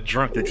hate that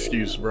drunk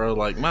excuse, bro.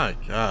 Like, my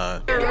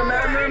God.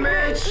 Remember,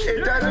 Mitch?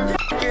 It doesn't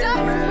fucking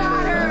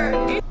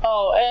matter.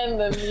 Oh, and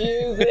the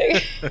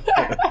music.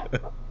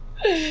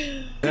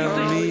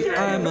 Tell me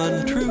I'm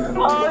untrue.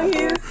 Oh,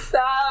 he's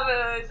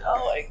savage.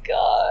 Oh my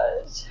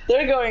gosh.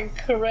 They're going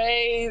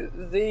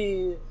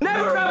crazy.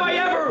 Never have I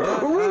ever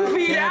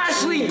roofied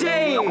Ashley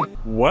Dane!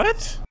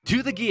 What?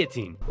 To the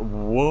guillotine.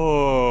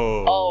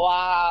 Whoa. Oh,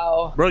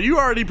 wow. Bro, you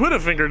already put a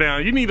finger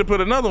down. You need to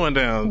put another one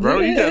down, bro.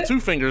 You got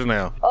 2 fingers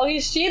now. Oh,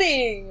 he's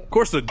cheating. Of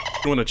course the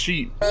wanna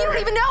cheat. You don't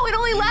even know. It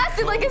only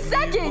lasted like a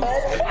second.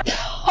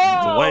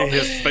 The way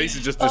his face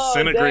is just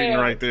disintegrating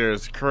right there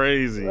is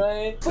crazy.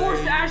 Right?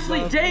 Forced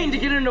Ashley Dane to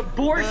get an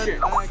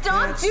abortion.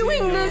 Stop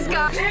doing this,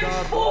 guys.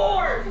 It's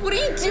forced. What are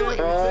you doing?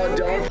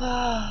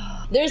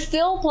 They're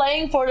still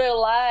playing for their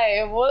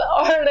life. What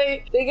are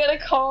they? They gotta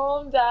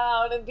calm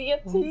down and be a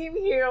team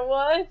here.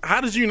 What?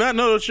 How did you not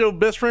know that your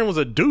best friend was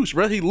a douche,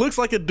 bro? He looks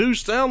like a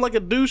douche, sound like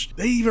a douche.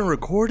 They even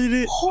recorded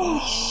it.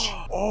 Oh.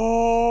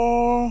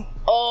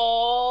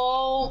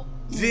 Oh.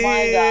 Damn.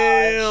 My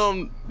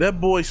gosh. That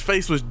boy's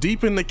face was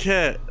deep in the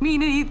cat.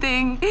 Mean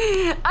anything.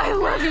 I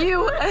love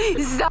you.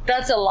 Stop.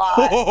 That's a lot.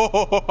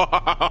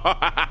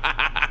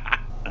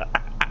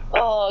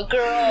 Oh,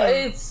 girl,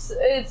 it's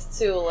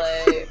too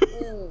late.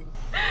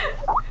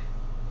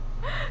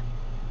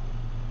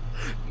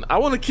 I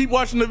want to keep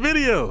watching the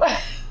video.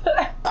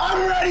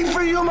 I'm ready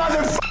for you,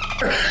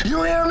 motherfucker.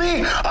 You hear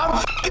me?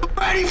 I'm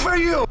ready for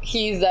you.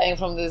 He's dying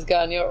from this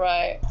gun. You're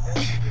right.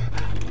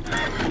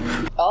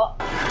 Oh.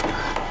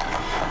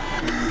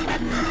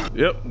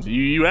 Yep,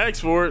 you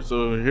asked for it,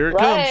 so here it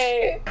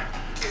Right. comes.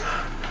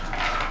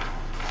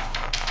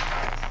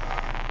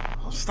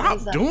 Stop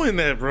doing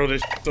that, bro.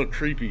 That's so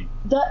creepy.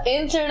 The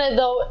internet,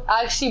 though,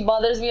 actually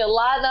bothers me a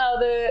lot now.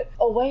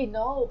 Oh, wait,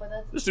 no, but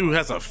that's... This dude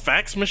has a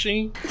fax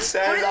machine? It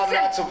says I'm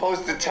not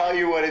supposed to tell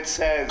you what it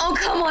says. Oh,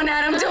 come on,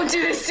 Adam. Don't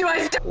do this to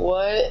us.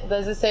 What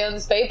does it say on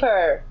this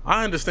paper?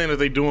 I understand that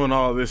they doing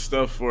all this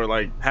stuff for,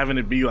 like, having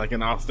it be, like,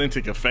 an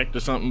authentic effect or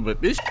something,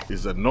 but this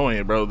is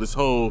annoying, bro. This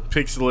whole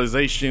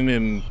pixelization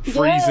and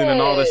freezing and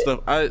all this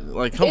stuff. Come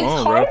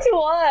on, bro. It's hard to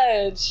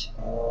watch.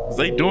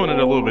 They doing it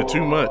a little bit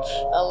too much.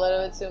 A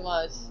little bit too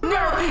much.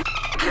 No!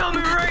 Kill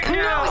me right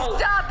now! No,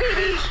 stop,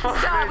 baby!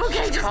 Stop,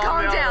 okay, just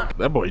calm down.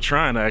 That boy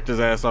trying to act his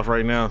ass off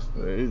right now.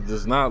 It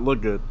does not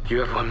look good. You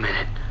have 1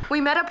 minute. We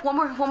met up one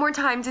more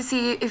time to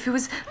see if it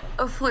was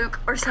a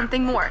fluke or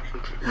something more.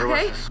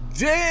 Okay?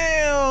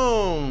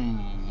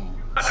 Damn!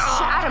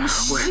 Adam,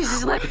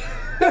 she's like...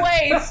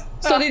 Wait,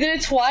 so they did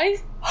it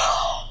twice?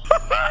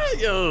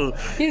 Yo,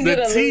 He's the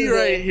gonna tea lose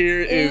right it.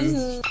 here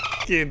is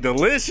fucking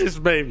delicious,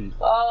 baby.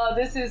 Oh,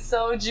 this is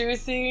so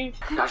juicy.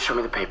 Now show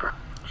me the paper.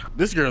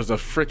 This girl's a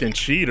freaking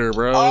cheater,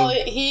 bro. Oh,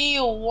 he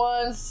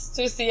wants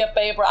to see a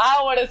paper.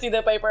 I want to see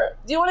the paper.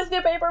 Do you want to see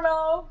the paper,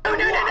 Mel? No,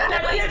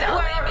 please don't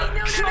leave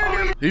me.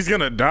 No. He's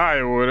gonna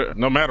die with it,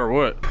 no matter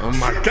what. Oh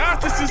my god,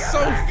 this is so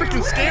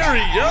freaking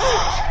scary, yo!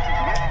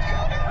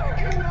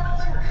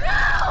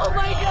 Oh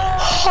my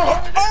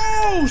god!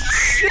 Oh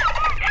shit!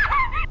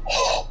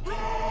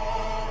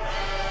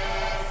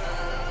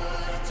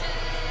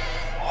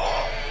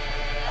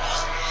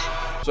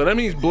 So that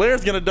means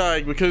Blaire's gonna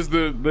die because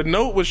the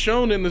note was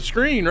shown in the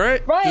screen,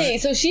 right?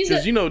 Right. So she's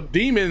because you know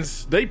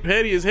demons, they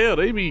petty as hell.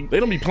 They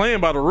don't be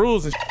playing by the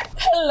rules and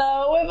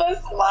hello with a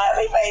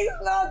smiley face,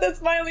 not the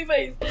smiley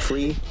face.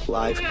 Free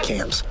live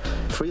cams.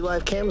 Free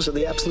live cams are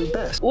the absolute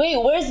best. Wait,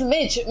 where's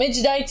Mitch?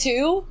 Mitch died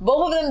too?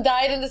 Both of them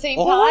died at the same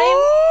time?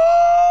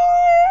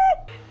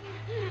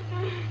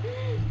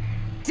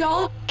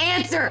 Don't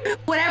answer.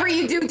 Whatever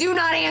you do, do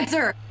not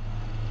answer.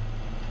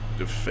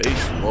 The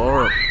face,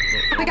 Laura.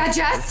 Oh my God,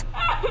 Jess.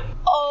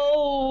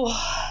 Oh.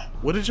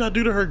 What did y'all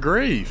do to her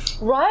grave?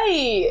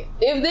 Right.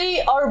 If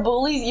they are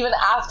bullies even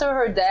after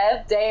her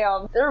death,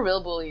 damn. They're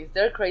real bullies.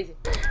 They're crazy.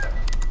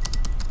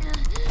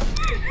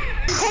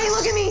 Hey,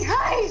 look at me.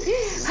 Hi.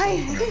 Hi.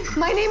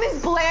 My name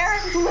is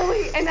Blaire,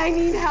 Lily, and I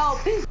need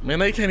help. Man,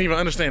 they can't even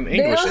understand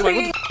English. She's like,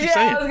 what the f you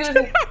saying? I was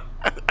gonna say.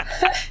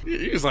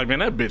 He was like, man,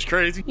 that bitch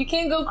crazy. You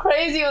can't go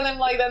crazy on them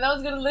like that. No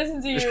one's gonna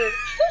listen to you.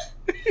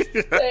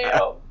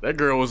 Damn. That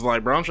girl was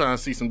like, bro, I'm trying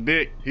to see some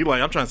dick. He like,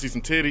 I'm trying to see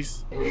some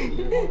titties.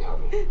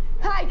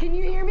 Hi, can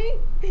you hear me?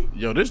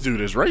 Yo, this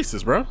dude is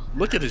racist, bro.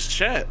 Look at his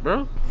chat,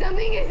 bro.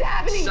 Something is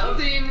happening.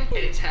 Something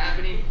is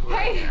happening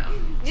right now.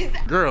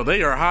 Girl,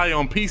 they are high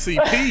on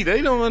PCP.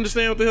 They don't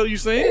understand what the hell you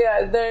saying.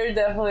 Yeah, they're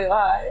definitely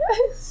high.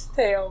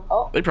 Damn.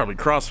 Oh. They probably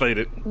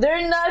crossfaded.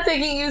 They're not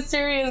taking you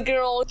serious,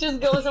 girl. Just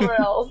go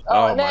somewhere else.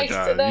 Oh next, my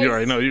God. Next. You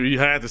already know. You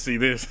had to see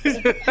this.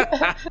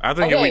 I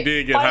think if we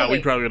did get high, we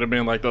probably would have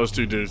been like those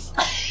two dudes.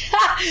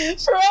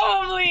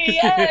 Probably,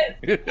 yes.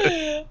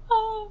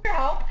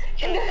 How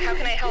can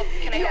I help?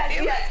 Can I help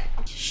you? Yes.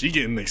 She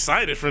getting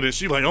excited for this.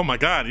 She like, oh my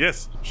God,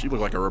 yes. She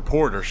look like a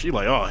reporter. She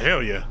like, oh,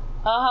 hell yeah.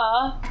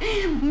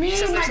 Me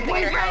and my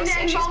boyfriend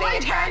and all my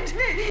friends.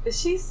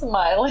 Is she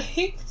smiling?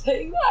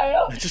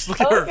 Just look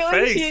at her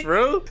face,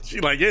 bro. She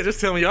like, yeah, just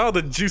tell me all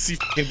the juicy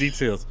f***ing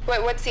details.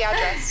 Wait, what's the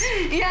address?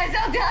 Yes,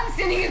 I'm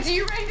sending it to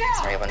you right now.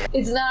 Sorry, 1 minute.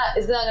 It's not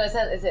gonna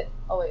send, is it?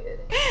 Oh wait, it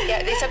is.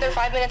 Yeah, they said they're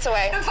 5 minutes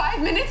away.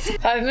 5 minutes?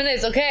 5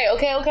 minutes,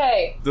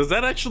 okay. Does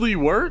that actually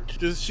work?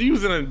 Because she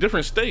was in a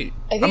different state.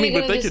 I mean,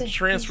 but they could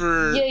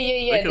transfer.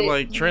 Yeah. They could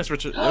like transfer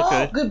to,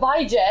 okay.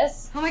 Goodbye,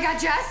 Jess. Oh my God,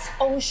 Jess.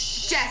 Oh,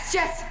 Jess,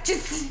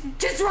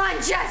 just run,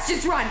 Jess,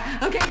 just run.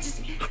 Okay,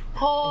 just.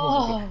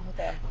 Oh,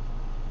 okay.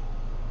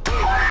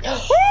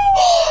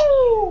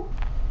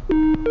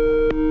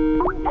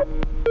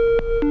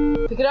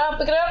 Pick it up.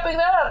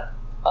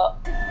 Oh.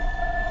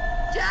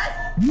 Jess!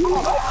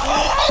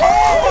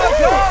 Oh my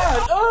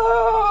God!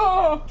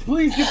 Oh!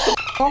 Please get the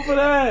off of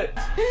that!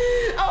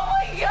 Oh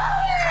my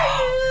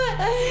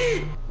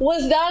God!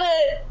 Was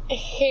that a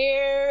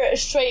hair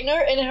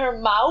straightener in her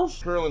mouth?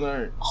 Curling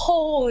iron.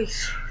 Holy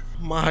shit.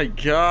 My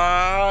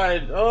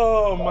God!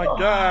 Oh my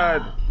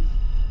God!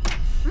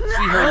 See,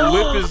 her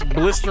lip is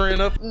blistering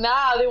up.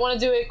 Nah, they want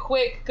to do it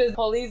quick because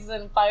police is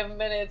in 5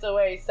 minutes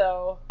away,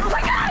 so. Oh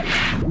my God!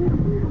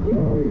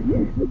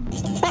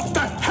 What the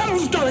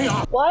hell's going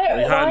on? Why?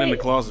 They hiding in the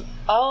closet.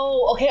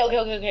 Oh, okay,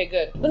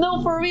 good. But no,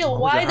 for real,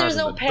 why there's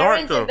no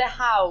parents in the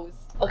house?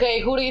 Okay,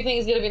 who do you think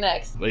is gonna be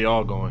next? They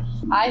all going.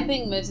 I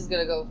think Mitch is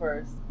gonna go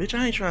first. Bitch,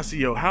 I ain't trying to see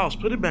your house.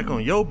 Put it back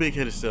on your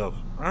big-headed self.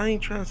 I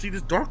ain't trying to see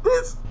this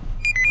darkness.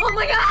 Oh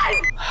my God!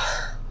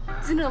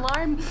 It's an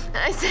alarm.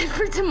 I said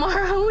for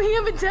tomorrow we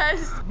have a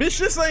test. Bitch,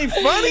 this ain't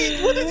funny.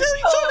 What the hell are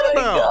you talking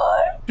about?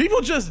 God. People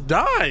just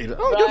died. I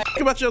don't give a fuck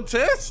about your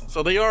test.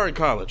 So they are in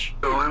college.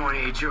 Oh, I want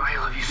to hate you. I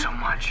love you so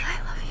much.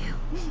 I love you.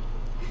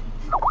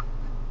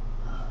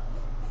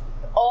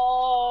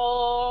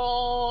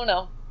 Oh,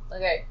 no.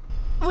 Okay.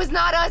 It was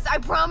not us, I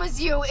promise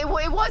you. It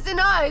wasn't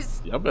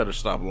us. Y'all better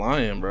stop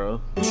lying,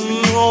 bro.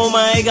 Oh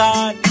my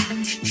God.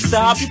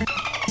 Stop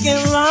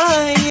f***ing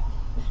lying.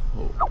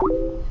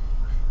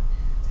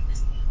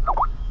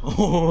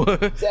 Oh.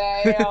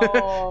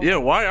 Damn. Yeah,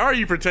 why are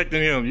you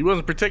protecting him? You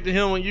wasn't protecting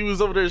him when you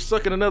was over there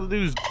sucking another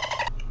dude's.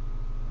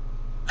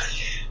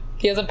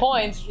 He has a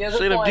point.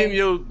 Straight up getting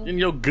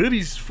your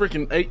goodies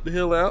freaking ate the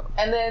hell out.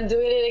 And then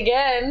doing it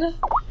again.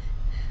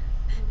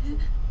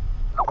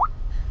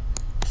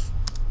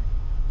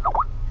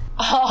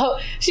 Oh,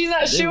 she's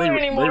not sure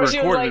anymore.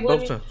 She was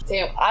like,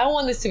 damn, I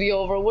want this to be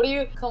over. What do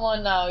you? Come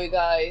on now, you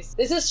guys.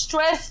 This is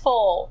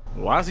stressful.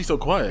 Why is he so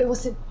quiet? It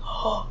wasn't.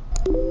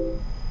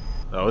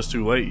 Oh, it's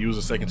too late. You was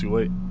a second too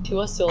late. He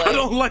was too late. I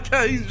don't like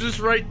how he's just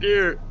right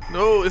there.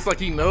 No, it's like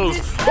he knows.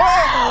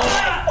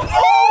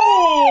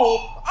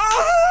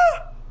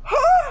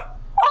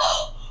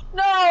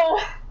 No!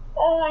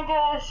 Oh my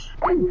gosh.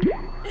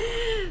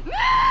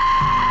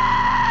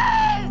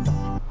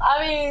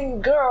 I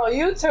mean, girl,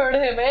 you turned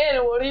him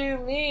in. What do you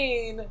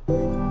mean?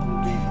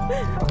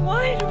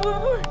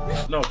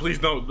 What? No,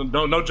 please,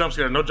 no jump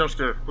scare. No jump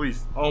scare,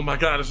 please. Oh my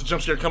God, there's a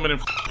jump scare coming in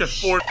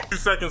 42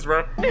 seconds,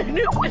 bro.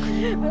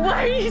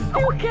 Why are you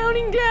still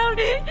counting down?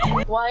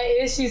 Why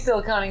is she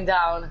still counting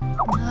down?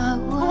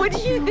 What do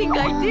you think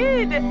I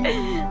did?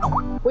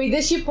 Wait,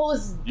 did she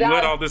post that? You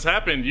let all this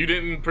happen. You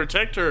didn't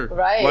protect her.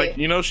 Right. Like,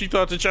 you know, she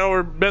thought that y'all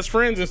were best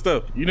friends and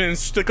stuff. You didn't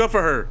stick up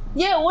for her.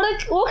 Yeah, what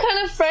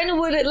kind of friend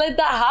would let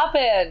that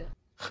happen?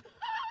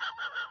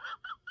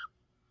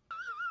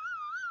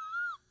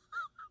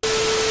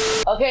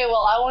 Okay,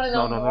 well, I want to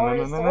know more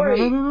of the story.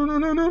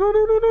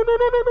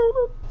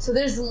 So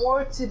there's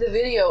more to the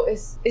video.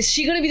 Is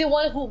she gonna be the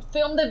one who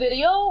filmed the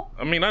video?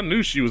 I mean, I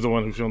knew she was the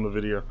one who filmed the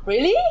video.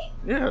 Really?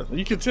 Yeah,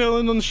 you could tell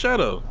in the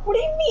shadow. What do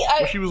you mean?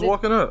 When she was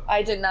walking up.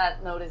 I did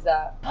not notice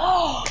that.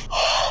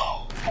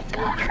 I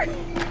got her.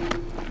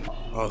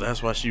 Oh,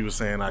 that's why she was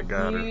saying I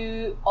got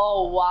her.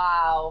 Oh,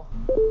 wow.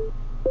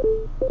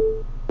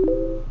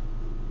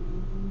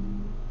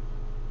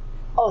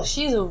 Oh,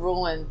 she's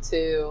ruined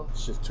too.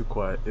 It's just too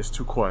quiet. It's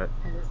too quiet.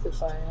 It is too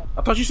quiet.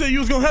 I thought you said you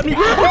was gonna have me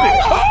grab it.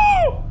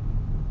 Oh!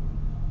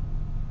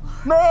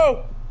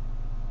 No!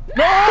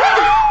 No!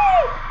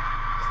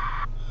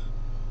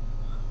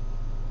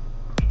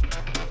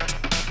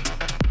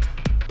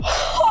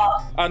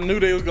 I knew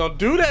they was gonna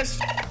do that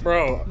shit,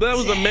 bro. That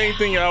was the main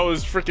thing I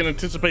was freaking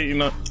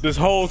anticipating this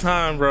whole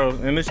time, bro.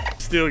 And this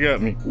still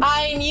got me.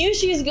 I knew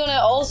she was gonna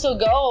also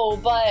go,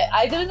 but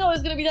I didn't know it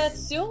was gonna be that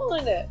soon.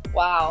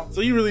 Wow.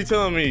 So you really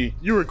telling me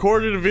you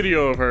recorded a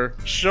video of her,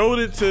 showed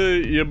it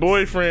to your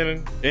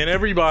boyfriend and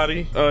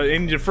everybody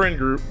in your friend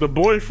group. The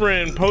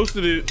boyfriend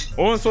posted it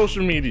on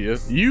social media.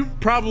 You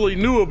probably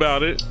knew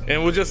about it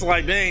and was just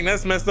like, dang,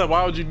 that's messed up.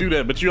 Why would you do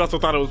that? But you also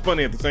thought it was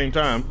funny at the same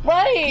time.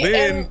 Right.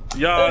 Then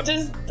y'all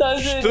just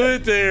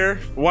stood there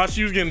while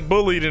she was getting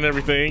bullied and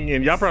everything,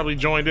 and y'all probably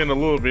joined in a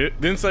little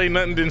bit. Didn't say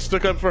nothing, didn't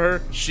stick up for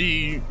her.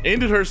 She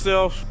ended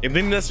herself, and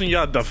then that's when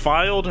y'all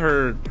defiled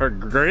her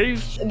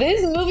grave.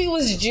 This movie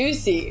was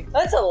juicy.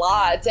 That's a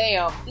lot.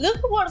 Damn.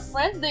 Look what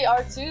friends they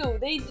are too.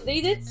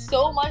 They did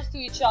so much to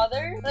each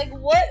other. Like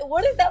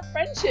what is that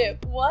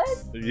friendship? What?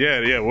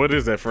 Yeah. What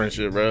is that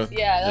friendship, bro?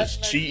 Yeah, that's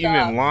just cheating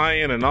and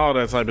lying and all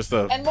that type of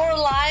stuff. And more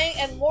lying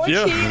and more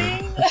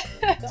cheating.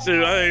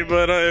 Dude, hey,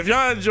 but if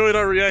y'all enjoyed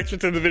our reaction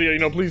to the video, you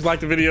know, please like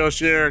the video,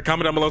 share,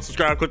 comment down below,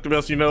 subscribe, click the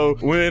bell so you know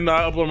when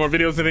I upload more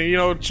videos. And then, you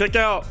know, check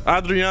out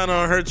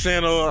Adrianna on her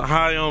channel,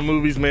 High on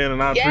Movies, man.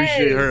 And I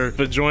appreciate her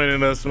for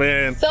joining us,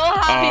 man. So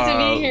happy to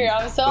be here.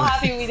 I'm so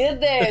happy we did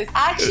this.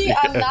 Actually,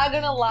 I'm not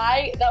gonna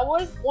lie. That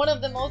was one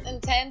of the most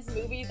intense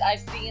movies I've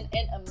seen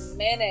in a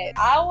minute.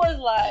 I was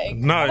like,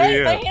 my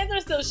hands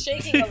are still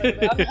shaking a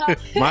little bit.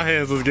 My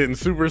hands was getting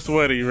super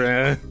sweaty,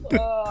 man.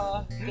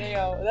 Oh,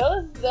 damn. That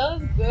was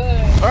good.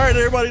 All right,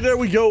 everybody, there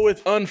we go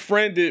with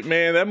Unfriended,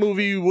 man. That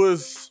movie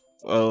was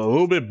a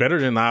little bit better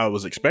than I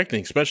was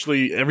expecting,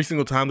 especially every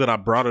single time that I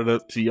brought it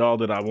up to y'all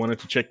that I wanted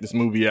to check this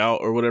movie out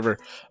or whatever.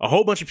 A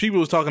whole bunch of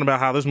people was talking about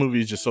how this movie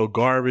is just so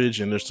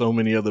garbage and there's so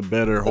many other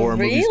better horror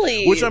movies.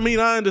 Which, I mean,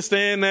 I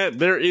understand that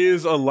there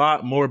is a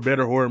lot more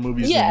better horror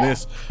movies than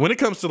this. When it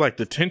comes to like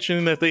the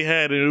tension that they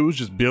had, and it was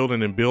just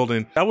building and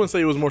building. I wouldn't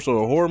say it was more so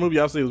a horror movie.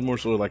 I would say it was more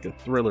so like a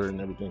thriller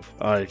and everything.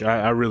 Like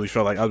I really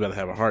felt like I was about to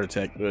have a heart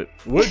attack. But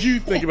what did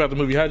you think about the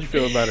movie? How'd you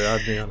feel about it,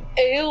 Adrianna?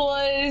 It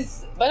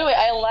was, by the way,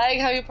 I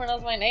like how you pronounce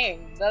my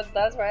name.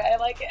 That's right. I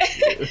like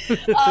it.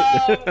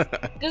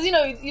 Because you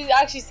know you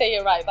actually say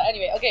it right. But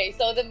anyway, okay.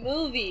 So the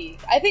movie,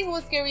 I think it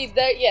was scary.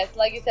 There, yes,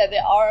 like you said,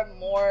 there are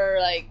more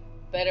like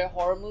better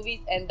horror movies,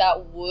 and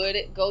that would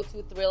go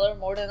to thriller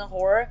more than a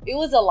horror. It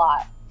was a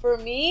lot for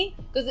me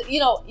because you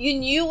know you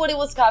knew what it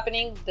was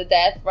happening, the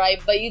death,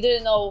 right? But you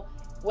didn't know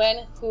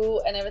when,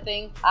 who, and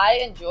everything. I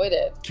enjoyed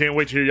it. Can't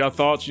wait to hear y'all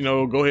thoughts. You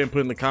know, go ahead and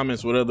put in the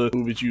comments what other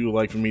movies you would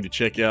like for me to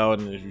check out,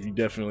 and if you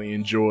definitely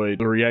enjoyed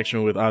the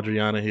reaction with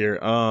Adrianna here.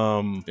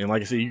 And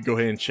like I said, you can go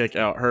ahead and check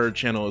out her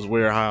channel as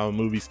well, High on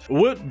Movies.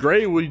 What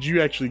grade would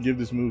you actually give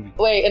this movie?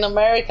 Wait, in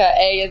America,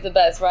 A is the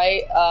best,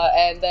 right?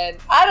 And then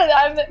I don't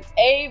know, I'm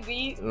A,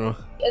 B.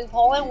 In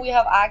Poland, we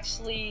have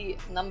actually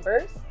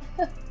numbers.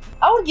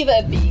 I would give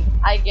it a B.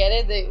 I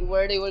get it,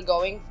 where they were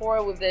going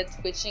for with the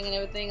twitching and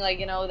everything, like,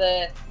 you know,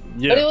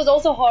 but it was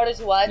also harder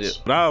to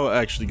watch. But I would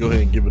actually go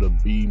ahead and give it a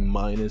B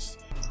minus.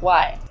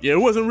 Why? Yeah,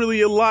 it wasn't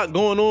really a lot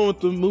going on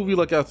with the movie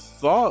like I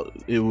thought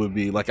it would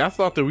be. Like I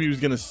thought that we was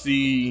gonna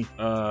see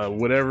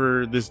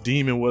whatever this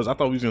demon was. I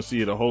thought we was gonna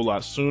see it a whole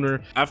lot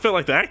sooner. I felt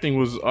like the acting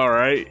was all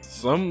right.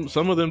 Some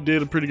of them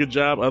did a pretty good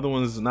job. Other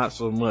ones not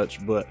so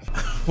much. But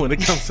when it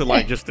comes to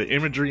like just the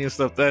imagery and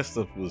stuff, that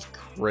stuff was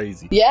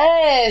crazy.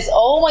 Yes.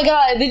 Oh my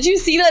God. Did you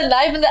see that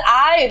knife in the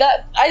eye?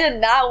 That I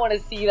did not want to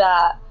see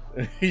that.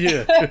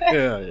 Yeah.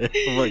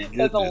 Oh my goodness.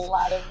 That's a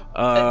lot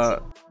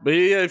of but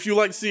yeah, if you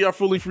like to see our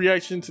full-length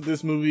reaction to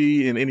this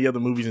movie and any other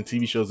movies and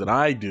TV shows that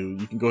I do,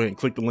 you can go ahead and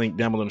click the link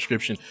down below in the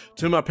description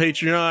to my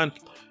Patreon.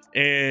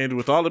 And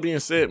with all that being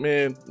said,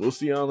 man, we'll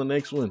see you on the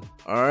next one.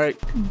 All right.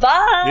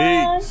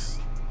 Bye. Peace.